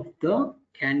spelling of the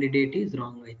candidate is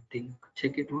wrong, I think.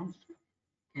 Check it once.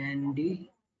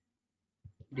 Candidate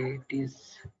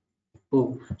is,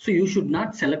 oh, so you should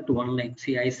not select one line.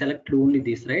 See, I select only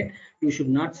this, right? You should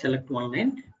not select one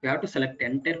line. You have to select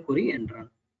entire query and run.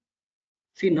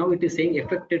 See, now it is saying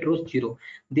affected rows 0.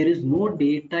 There is no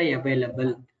data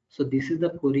available. So this is the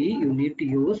query you need to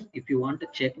use if you want to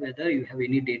check whether you have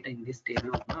any data in this table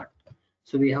or not.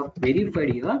 So we have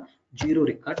verified here 0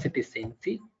 records. It is saying,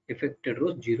 see, affected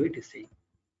rows 0. It is saying.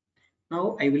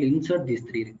 Now I will insert these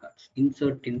 3 records.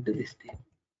 Insert into this table.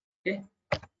 Okay.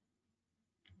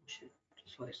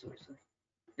 Sorry.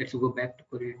 Let's go back to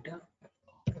query data.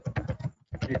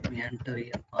 Let me enter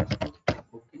here password.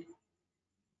 Okay.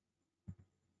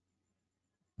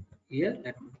 Here,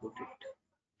 let me put it.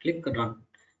 Click run.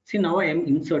 See, now I am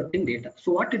inserting data.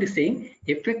 So what it is saying,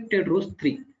 affected rows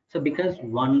 3. So because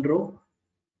one row,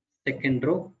 second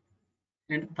row,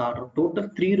 and third row, total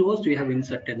 3 rows we have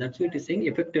inserted. That's what it is saying,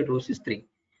 affected rows is 3.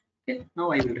 Okay,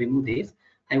 now I will remove this.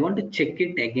 I want to check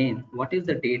it again. What is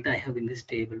the data I have in this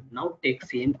table? Now take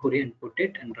same query and put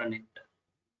it and run it.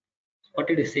 What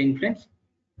it is saying, friends?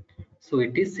 So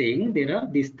it is saying there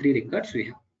are these 3 records we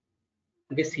have.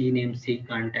 Okay, C name, C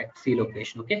contact, C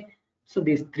location. Okay, so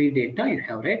these 3 data you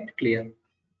have, right? Clear.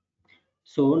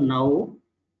 So now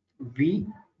we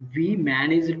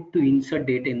managed to insert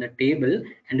data in the table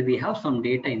and we have some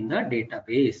data in the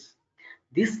database.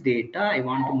 This data I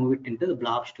want to move it into the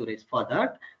blob storage. For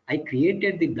that I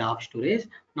created the blob storage.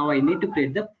 Now I need to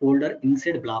create the folder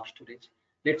inside blob storage.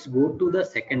 Let's go to the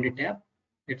second tab.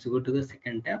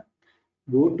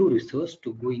 Go to resource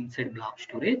to go inside blob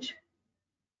storage.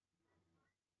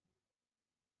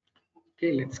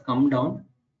 Okay, let's come down.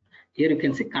 Here you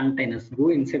can see containers. Go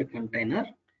inside container.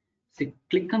 See,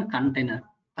 click on container.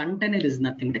 Container is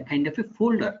nothing, the kind of a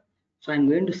folder. So I'm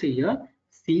going to say here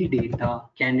C data,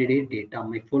 candidate data.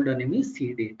 My folder name is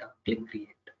C data. Click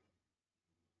create.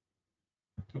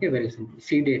 Okay, very simple.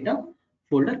 C data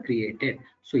folder created.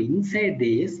 So inside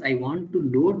this, I want to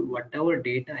load whatever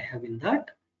data I have in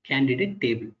that candidate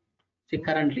table. See,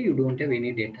 currently you don't have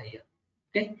any data here.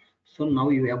 Okay, so now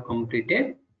you have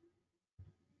completed.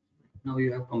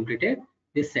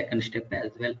 This second step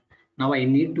as well. Now I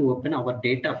need to open our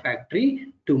data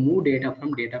factory to move data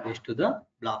from database to the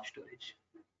blob storage.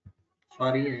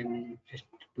 Sorry, I'm just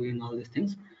doing all these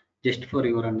things just for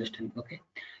your understanding. Okay,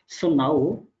 so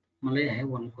now Malay, I have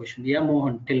one question. Yeah,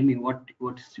 Mohan, tell me what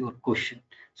is your question.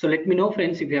 So let me know,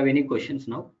 friends, if you have any questions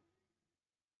now.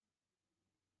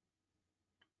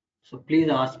 So please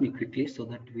ask me quickly so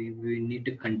that we need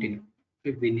to continue.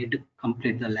 We need to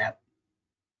complete the lab.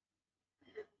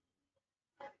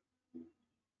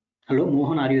 Hello,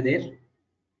 Mohan, are you there?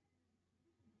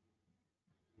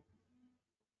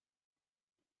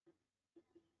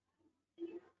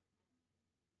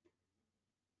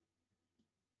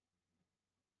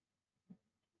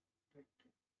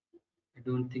 I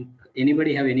don't think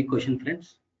anybody have any question,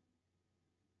 friends.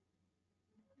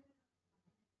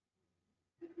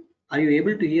 Are you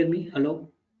able to hear me? Hello?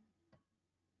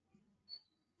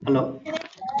 Hello?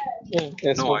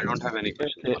 Yes, No, I Malay. don't have any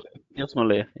questions. Yes,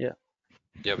 Malay. Yeah.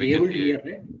 Yeah, we Be can able to hear you.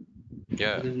 hear, right?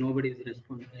 Yeah. Because nobody is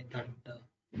responding. I thought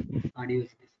audio is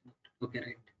disconnected. Okay,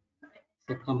 right.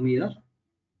 So come here,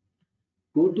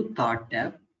 go to Third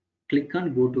tab, click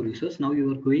on Go to Resource. Now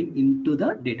you are going into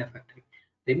the Data Factory.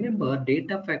 Remember,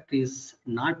 Data Factory is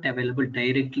not available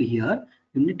directly here.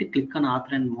 You need to click on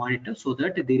Author and Monitor so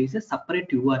that there is a separate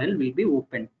URL will be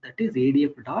opened. That is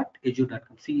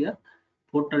adf.azure.com. See here,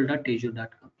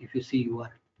 portal.azure.com. If you see URL,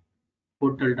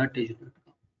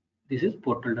 portal.azure.com. This is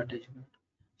portal.azure.com.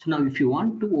 So now if you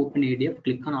want to open ADF,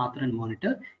 click on Author and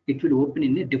Monitor. It will open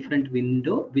in a different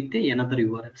window with another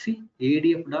URL. See,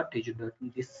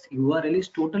 adf.azure.com. This URL is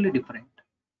totally different.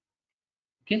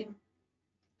 Okay.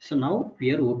 So now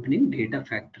we are opening Data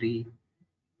Factory.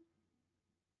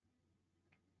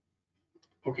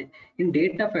 Okay. In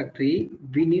Data Factory,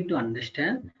 we need to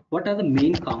understand what are the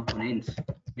main components.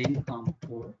 Main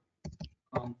components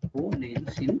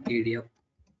in ADF.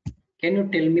 Can you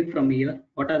tell me from here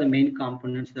what are the main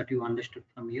components that you understood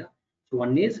from here? So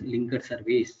one is linker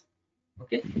service.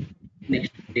 Okay.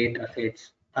 Next, data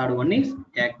sets. Third one is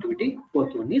activity.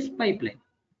 Fourth one is pipeline.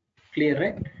 Clear,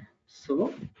 right?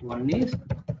 So one is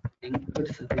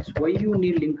linked service. Why you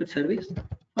need linked service?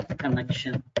 For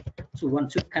connection. So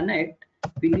once you connect,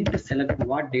 we need to select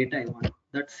what data I want.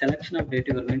 That selection of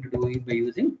data we are going to do it by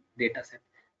using data set.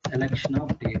 Selection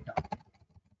of data.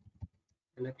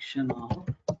 Selection of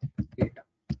data.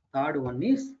 Third one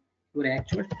is your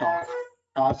actual task.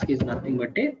 Task is nothing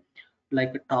but a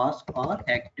like a task or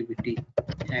activity.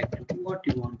 Activity, what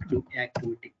you want to do,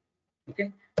 activity.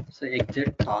 Okay, so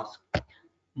exact task.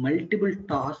 Multiple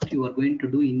tasks you are going to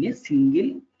do in a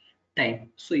single time.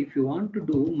 So if you want to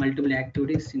do multiple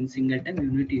activities in single time,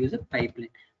 you need to use a pipeline.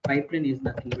 Pipeline is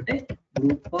nothing but a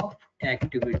group of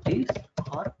activities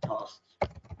or tasks.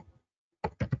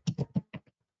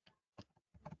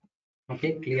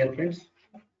 Okay, clear, friends?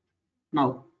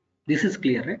 Now this is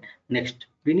clear, right? Next,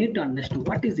 we need to understand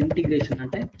what is integration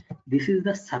runtime. This is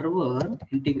the server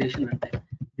integration runtime.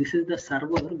 This is the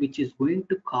server which is going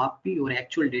to copy your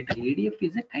actual data. ADF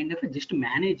is a kind of a just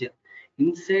manager.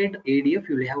 Inside ADF,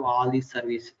 you will have all these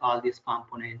service, all these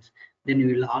components. Then you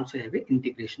will also have a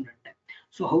integration runtime.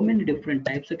 So how many different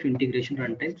types of integration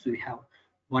runtimes we have?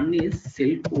 One is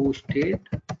self-hosted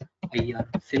IR.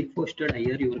 Self-hosted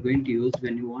IR you are going to use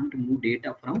when you want to move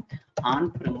data from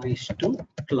on-premise to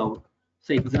cloud.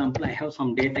 So example, I have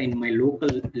some data in my local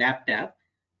laptop.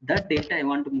 That data I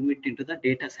want to move it into the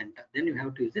data center. Then you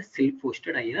have to use a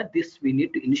self-hosted IR. This we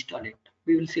need to install it.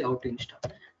 We will see how to install.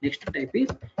 Next type is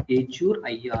Azure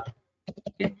IR.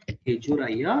 Okay, Azure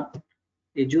IR.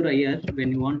 Azure IR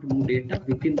when you want to move data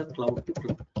within the cloud to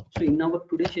cloud. So in our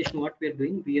today's session, what we are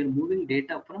doing, we are moving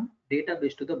data from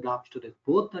database to the blob storage.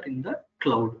 Both are in the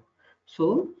cloud.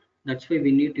 So that's why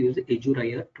we need to use Azure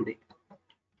IR today.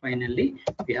 Finally,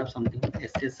 we have something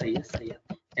SSIS IR.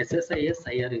 SSIS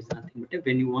IR is nothing but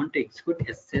when you want to execute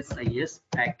SSIS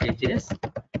packages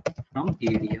from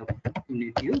ADF, you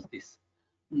need to use this.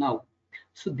 Now,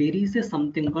 so there is a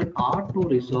something called auto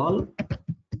resolve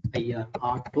IR,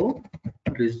 auto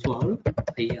resolve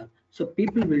IR. So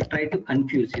people will try to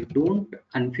confuse you. Don't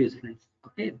confuse, friends.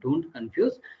 Okay, don't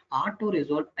confuse. Auto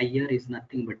resolve IR is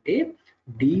nothing but a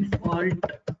default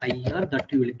IR that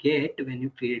you will get when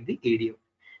you create the ADF.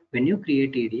 When you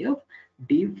create ADF,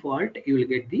 default you will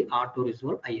get the auto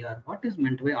resolve IR. What is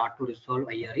meant by auto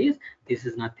resolve IR is this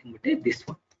is nothing but a this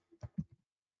one.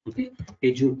 Okay,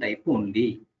 Azure type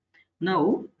only.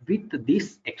 Now, with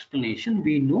this explanation,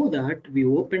 we know that we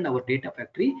opened our data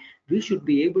factory. We should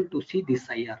be able to see this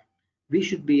IR. We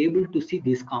should be able to see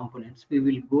these components. We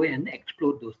will go and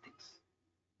explore those things.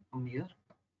 From here,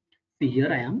 see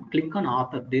here I am. Click on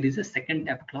author. There is a second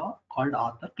tab called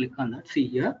author. Click on that. See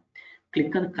here.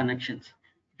 Click on connections.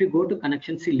 If you go to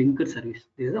connections, see linked service.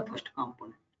 This is the first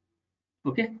component.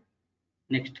 Okay.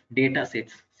 Next, data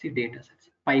sets. See data sets.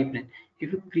 Pipeline.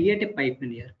 If you create a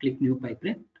pipeline here, click new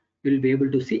pipeline. You will be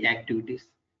able to see activities.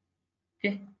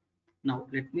 Okay, now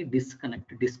let me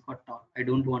disconnect Discord talk. I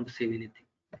don't want to save anything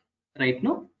right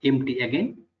now. Empty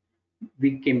again.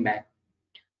 We came back.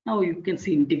 Now you can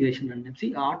see integration and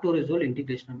see auto resolve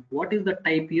integration. What is the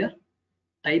type here?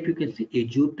 Type you can see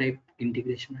Azure type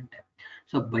integration and type.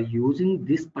 So by using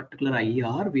this particular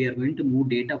IR, we are going to move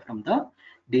data from the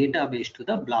database to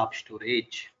the blob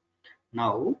storage.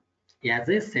 Now, as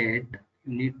I said,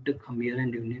 you need to come here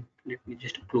and you need, let me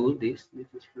just close this. This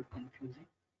is very confusing.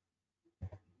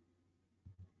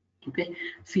 Okay,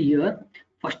 see here,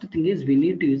 first thing is we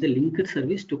need to use a linked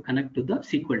service to connect to the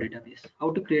SQL database.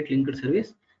 How to create linked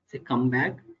service? Say come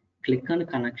back, click on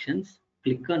connections,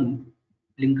 click on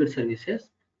linked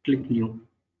services, click new.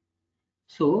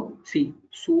 So see,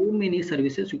 so many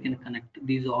services you can connect.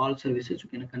 These are all services you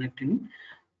can connect in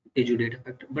Azure Data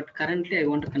Factory. But currently I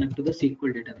want to connect to the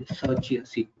SQL database. Search here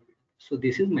SQL. So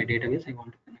this is my database I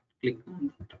want to connect. Click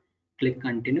on that. Click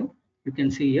continue. You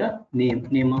can see here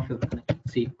name of your connection,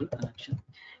 SQL connection.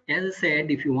 As I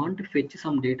said, if you want to fetch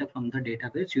some data from the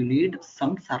database, you need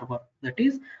some server, that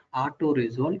is auto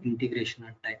resolve integration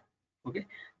and type. Okay,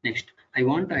 next I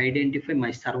want to identify my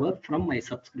server from my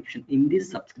subscription. In this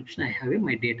subscription I have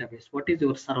my database. What is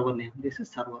your server name? This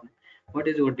is server name. What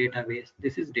is your database?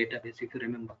 This is database, if you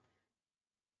remember.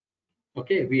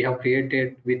 Okay, we have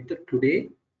created with today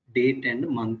date and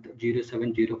month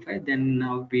 0705. Then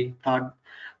now we thought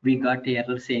we got a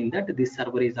error saying that this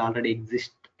server is already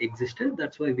existed.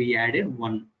 That's why we added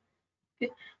one.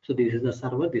 Okay, so this is the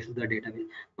server, this is the database.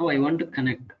 Now I want to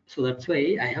connect, so that's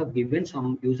why I have given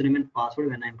some username and password.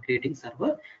 When I'm creating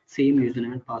server, same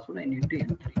username and password I need to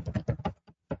enter.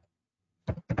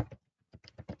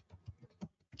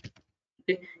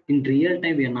 Okay, in real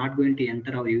time we are not going to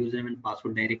enter our username and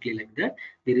password directly like that.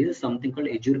 There is something called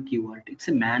Azure Key Vault. It's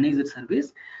a managed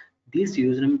service. This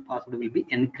username and password will be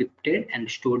encrypted and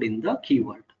stored in the Key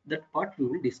Vault. That part we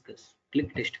will discuss.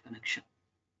 Click test connection.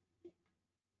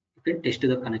 You can test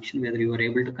the connection whether you are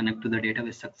able to connect to the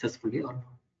database successfully or not.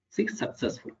 See,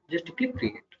 successful. Just click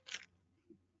create.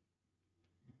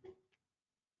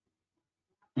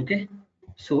 Okay,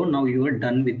 so now you are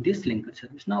done with this linked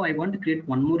service. Now I want to create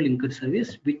one more linked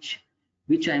service which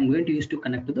I am going to use to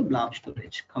connect to the blob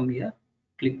storage. Come here,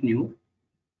 click new,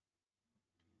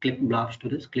 click blob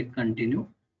storage, click continue.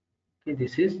 Okay,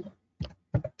 this is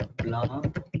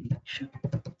blob connection.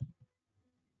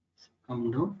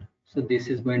 Come down. So this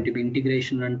is going to be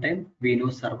integration runtime. We know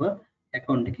server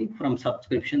account key from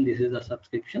subscription. This is the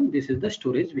subscription. This is the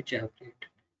storage which I have created.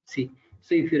 See,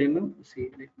 so if you remember, see,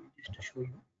 let me just show you.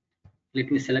 Let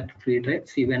me select free drive.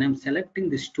 See, when I'm selecting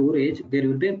the storage, there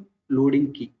will be a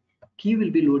loading key. Key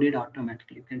will be loaded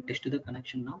automatically. You can test the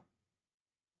connection now.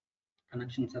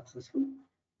 Connection successful.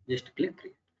 Just click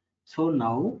create. So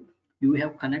now you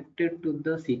have connected to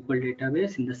the SQL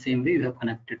database in the same way you have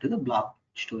connected to the blob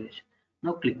storage.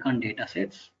 Now click on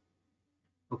datasets.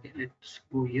 Okay, let's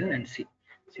go here and see.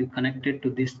 So you connected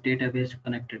to this database,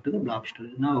 connected to the blob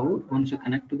storage. Now once you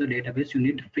connect to the database, you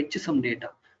need to fetch some data.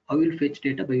 How will fetch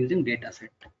data? By using dataset.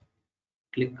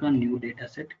 Click on new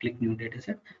dataset, click new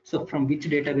dataset. So from which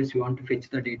database you want to fetch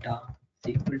the data?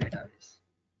 SQL database.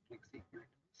 Click SQL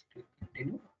database, click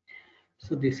continue.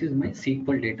 So this is my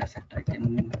SQL dataset. I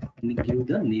can give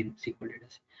the name SQL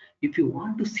dataset. If you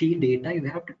want to see data, you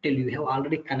have to tell you have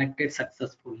already connected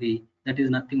successfully. That is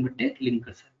nothing but a linked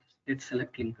service. Let's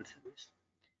select linked service.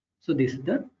 So this is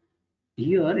the,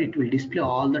 here it will display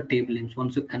all the table names.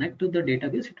 Once you connect to the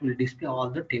database, it will display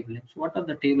all the table names. What are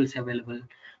the tables available?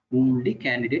 Only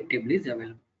candidate table is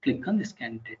available. Click on this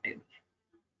candidate table.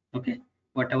 Okay,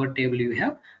 whatever table you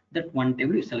have, that one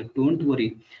table you select. Don't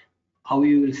worry how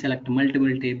you will select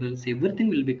multiple tables. Everything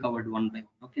will be covered one by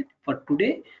one. Okay, for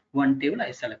today one table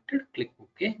I selected. Click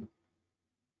OK.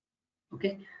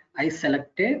 Okay, I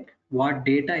selected what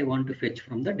data I want to fetch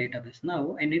from the database.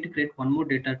 Now I need to create one more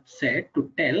data set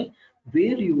to tell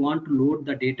where you want to load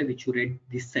the data which you read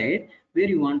this side, where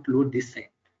you want to load this side.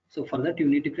 So for that you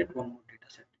need to create one more data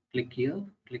set. Click here,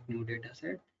 click new data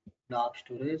set, blob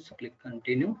storage, click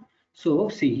continue. So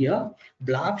see here,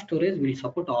 blob storage will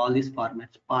support all these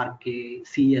formats: Parquet,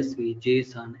 CSV,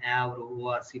 JSON, Avro,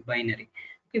 ORC, binary.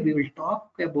 Okay, we will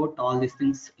talk about all these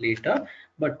things later,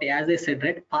 but as I said,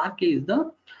 right, Parquet is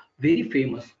the very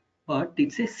famous, but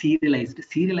it's a serialized.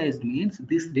 Serialized means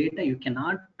this data you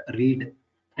cannot read,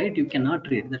 right? You cannot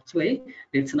read. That's why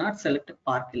let's not select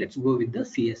Parquet. Let's go with the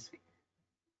CSV.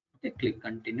 Okay, click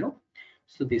continue.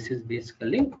 So this is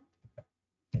basically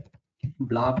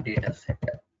blob data set.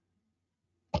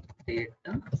 Click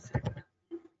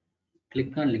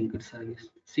on linked service.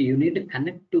 So you need to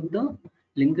connect to the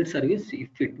linked service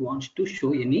if it wants to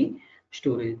show any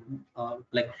storage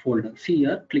like folder. See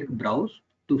here, click browse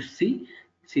to see.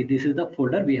 See, this is the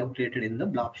folder we have created in the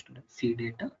blob storage. See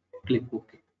data, click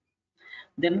OK.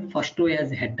 Then first row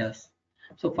has headers.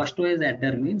 So first row as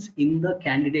header means in the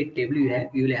candidate table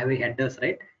you will have a headers,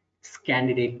 right? It's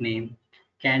candidate name,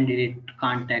 candidate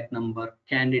contact number,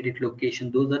 candidate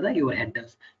location. Those are your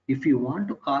headers. If you want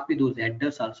to copy those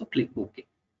headers, also click OK.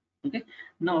 Okay.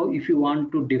 Now if you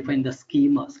want to define the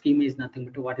schema is nothing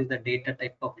but what is the data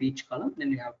type of each column,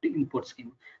 then you have to import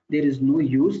schema. There is no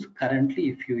use currently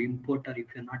if you import, or if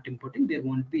you're not importing, there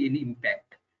won't be any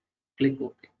impact. Click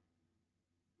OK.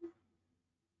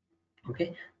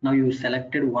 Okay, now you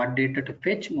selected what data to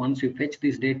fetch. Once you fetch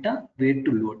this data, where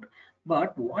to load.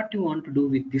 But what you want to do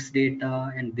with this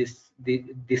data and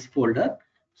this folder,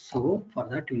 so for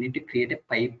that you need to create a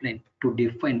pipeline. To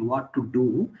define what to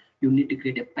do, you need to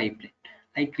create a pipeline.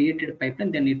 I created a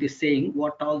pipeline, then it is saying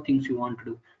what all things you want to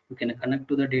do. You can connect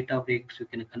to the Databricks, you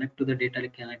can connect to the data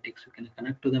analytics, you can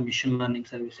connect to the machine learning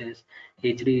services,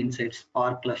 HD Insights,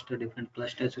 Spark cluster, different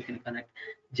clusters you can connect.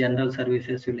 General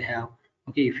services will have.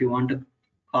 Okay, if you want to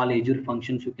call Azure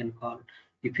functions, you can call.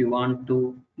 If you want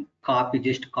to copy,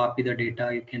 just copy the data,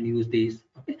 you can use these.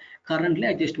 Okay, currently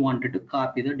I just wanted to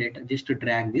copy the data, just to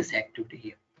drag this activity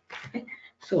here. Okay,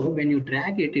 so when you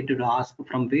drag it, it will ask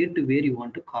from where to where you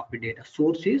want to copy data.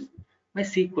 Source is my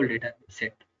SQL data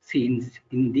set. See,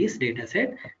 in this data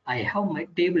set, I have my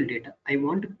table data. I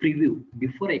want to preview.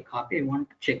 Before I copy, I want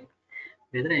to check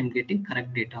whether I am getting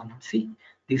correct data or not. See,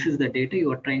 this is the data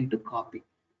you are trying to copy.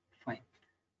 Fine.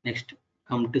 Next,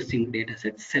 come to sync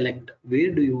dataset. Select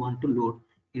where do you want to load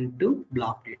into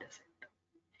blob dataset.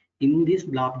 In this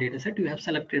blob dataset, you have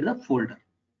selected the folder.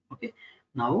 Okay.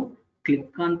 Now click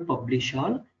on publish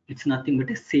all. It's nothing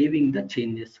but a saving the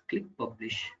changes. Click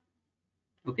publish.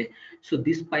 Okay. So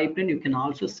this pipeline you can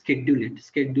also schedule it.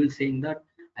 Schedule saying that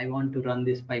I want to run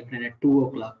this pipeline at 2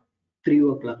 o'clock, 3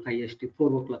 o'clock IST,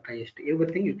 4 o'clock IST.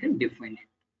 Everything you can define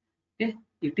it. Okay,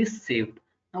 it is saved.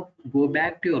 Now go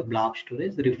back to your blob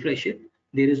storage, refresh it.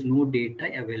 There is no data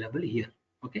available here.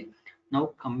 Okay,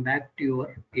 now come back to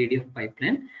your ADF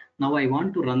pipeline. Now I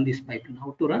want to run this pipeline.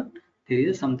 How to run? There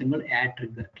is something called add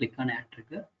trigger. Click on add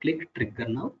trigger, click trigger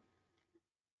now,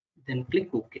 then click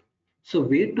OK. So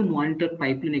where to monitor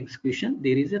pipeline execution?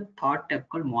 There is a third tab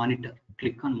called monitor.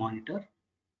 Click on monitor,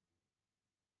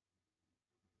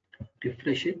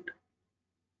 refresh it.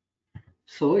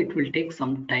 So it will take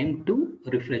some time to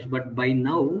refresh, but by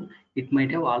now it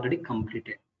might have already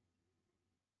completed.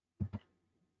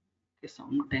 Okay,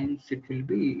 sometimes it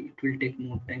will take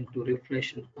more time to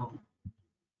refresh it now.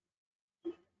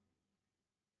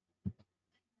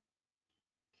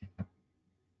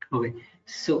 Okay,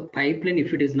 so pipeline,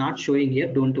 if it is not showing here,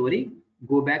 don't worry,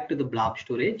 go back to the blob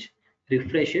storage,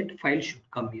 refresh it, file should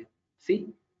come here. See,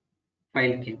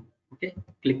 file came. Okay,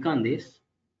 click on this,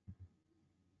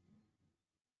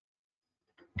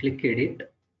 click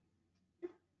edit.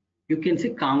 You can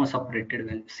see comma separated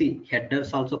well. See,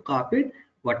 headers also copied,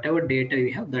 whatever data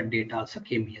you have, that data also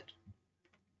came here.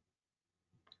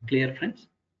 Clear, friends?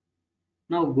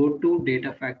 Now go to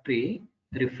data factory,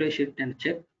 refresh it and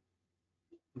check.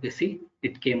 Okay, see,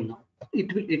 it came now.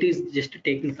 It is just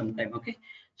taking some time. Okay,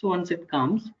 so once it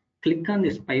comes, click on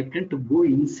this pipeline to go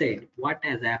inside what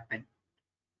has happened.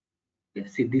 Okay,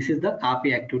 see, this is the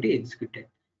copy activity executed.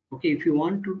 Okay, if you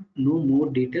want to know more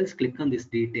details, click on this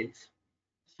details.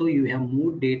 So you have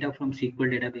moved data from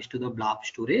SQL database to the blob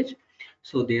storage.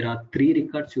 So there are 3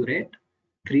 records you read,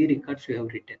 3 records you have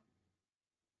written.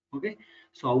 Okay,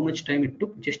 so how much time it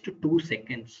took? Just 2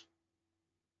 seconds.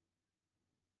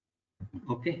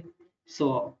 Okay,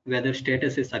 so whether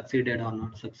status is succeeded or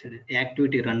not succeeded.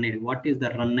 Activity run ID. What is the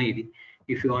run ID?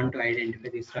 If you want to identify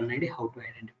this run ID, how to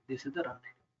identify? This is the run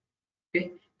ID.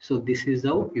 Okay, so this is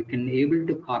how you can able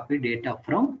to copy data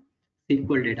from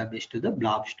SQL database to the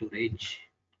blob storage.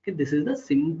 Okay, this is the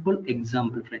simple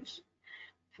example, friends.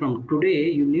 From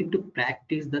today, you need to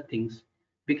practice the things,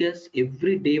 because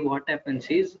every day what happens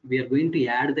is we are going to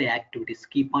add the activities,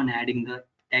 keep on adding the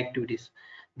activities.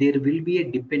 There will be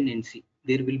a dependency.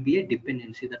 There will be a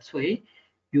dependency. That's why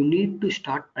you need to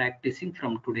start practicing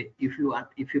from today. If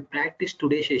you practice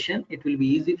today's session, it will be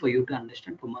easy for you to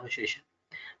understand tomorrow's session,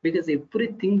 because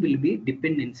everything will be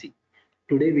dependency.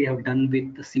 Today we have done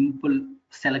with the simple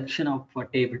selection of a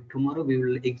table. Tomorrow we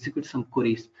will execute some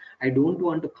queries. I don't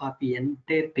want to copy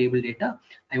entire table data.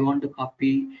 I want to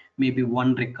copy maybe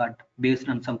one record based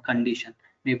on some condition.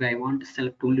 Maybe I want to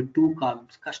select only 2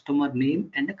 columns, customer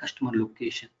name and a customer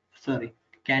location. Sorry,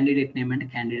 candidate name and a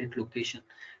candidate location.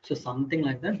 So something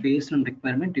like that, based on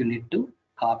requirement, you need to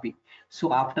copy.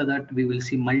 So after that, we will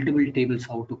see multiple tables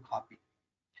how to copy.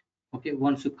 Okay. Okay,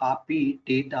 once you copy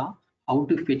data, how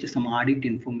to fetch some audit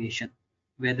information,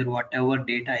 whether whatever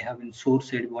data I have in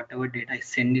source side, whatever data I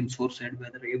send in source side,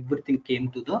 whether everything came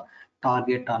to the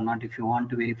target or not. If you want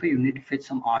to verify, you need to fetch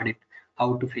some audit.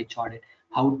 How to fetch audit?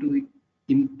 How to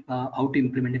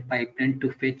implement a pipeline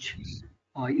to fetch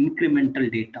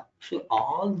incremental data. So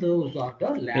all those are the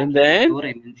labs, And then,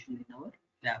 whatever I mentioned in our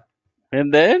lab.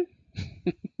 and then,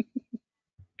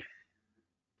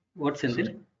 What's in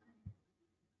there?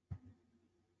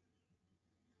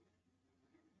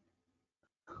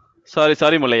 sorry,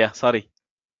 Mullaya, sorry.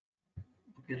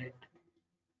 Okay, right.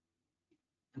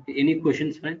 Okay, any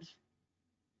questions, friends?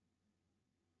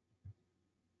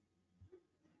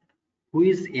 Who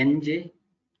is NJ?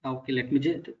 Okay, let me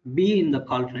just be in the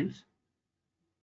call, friends.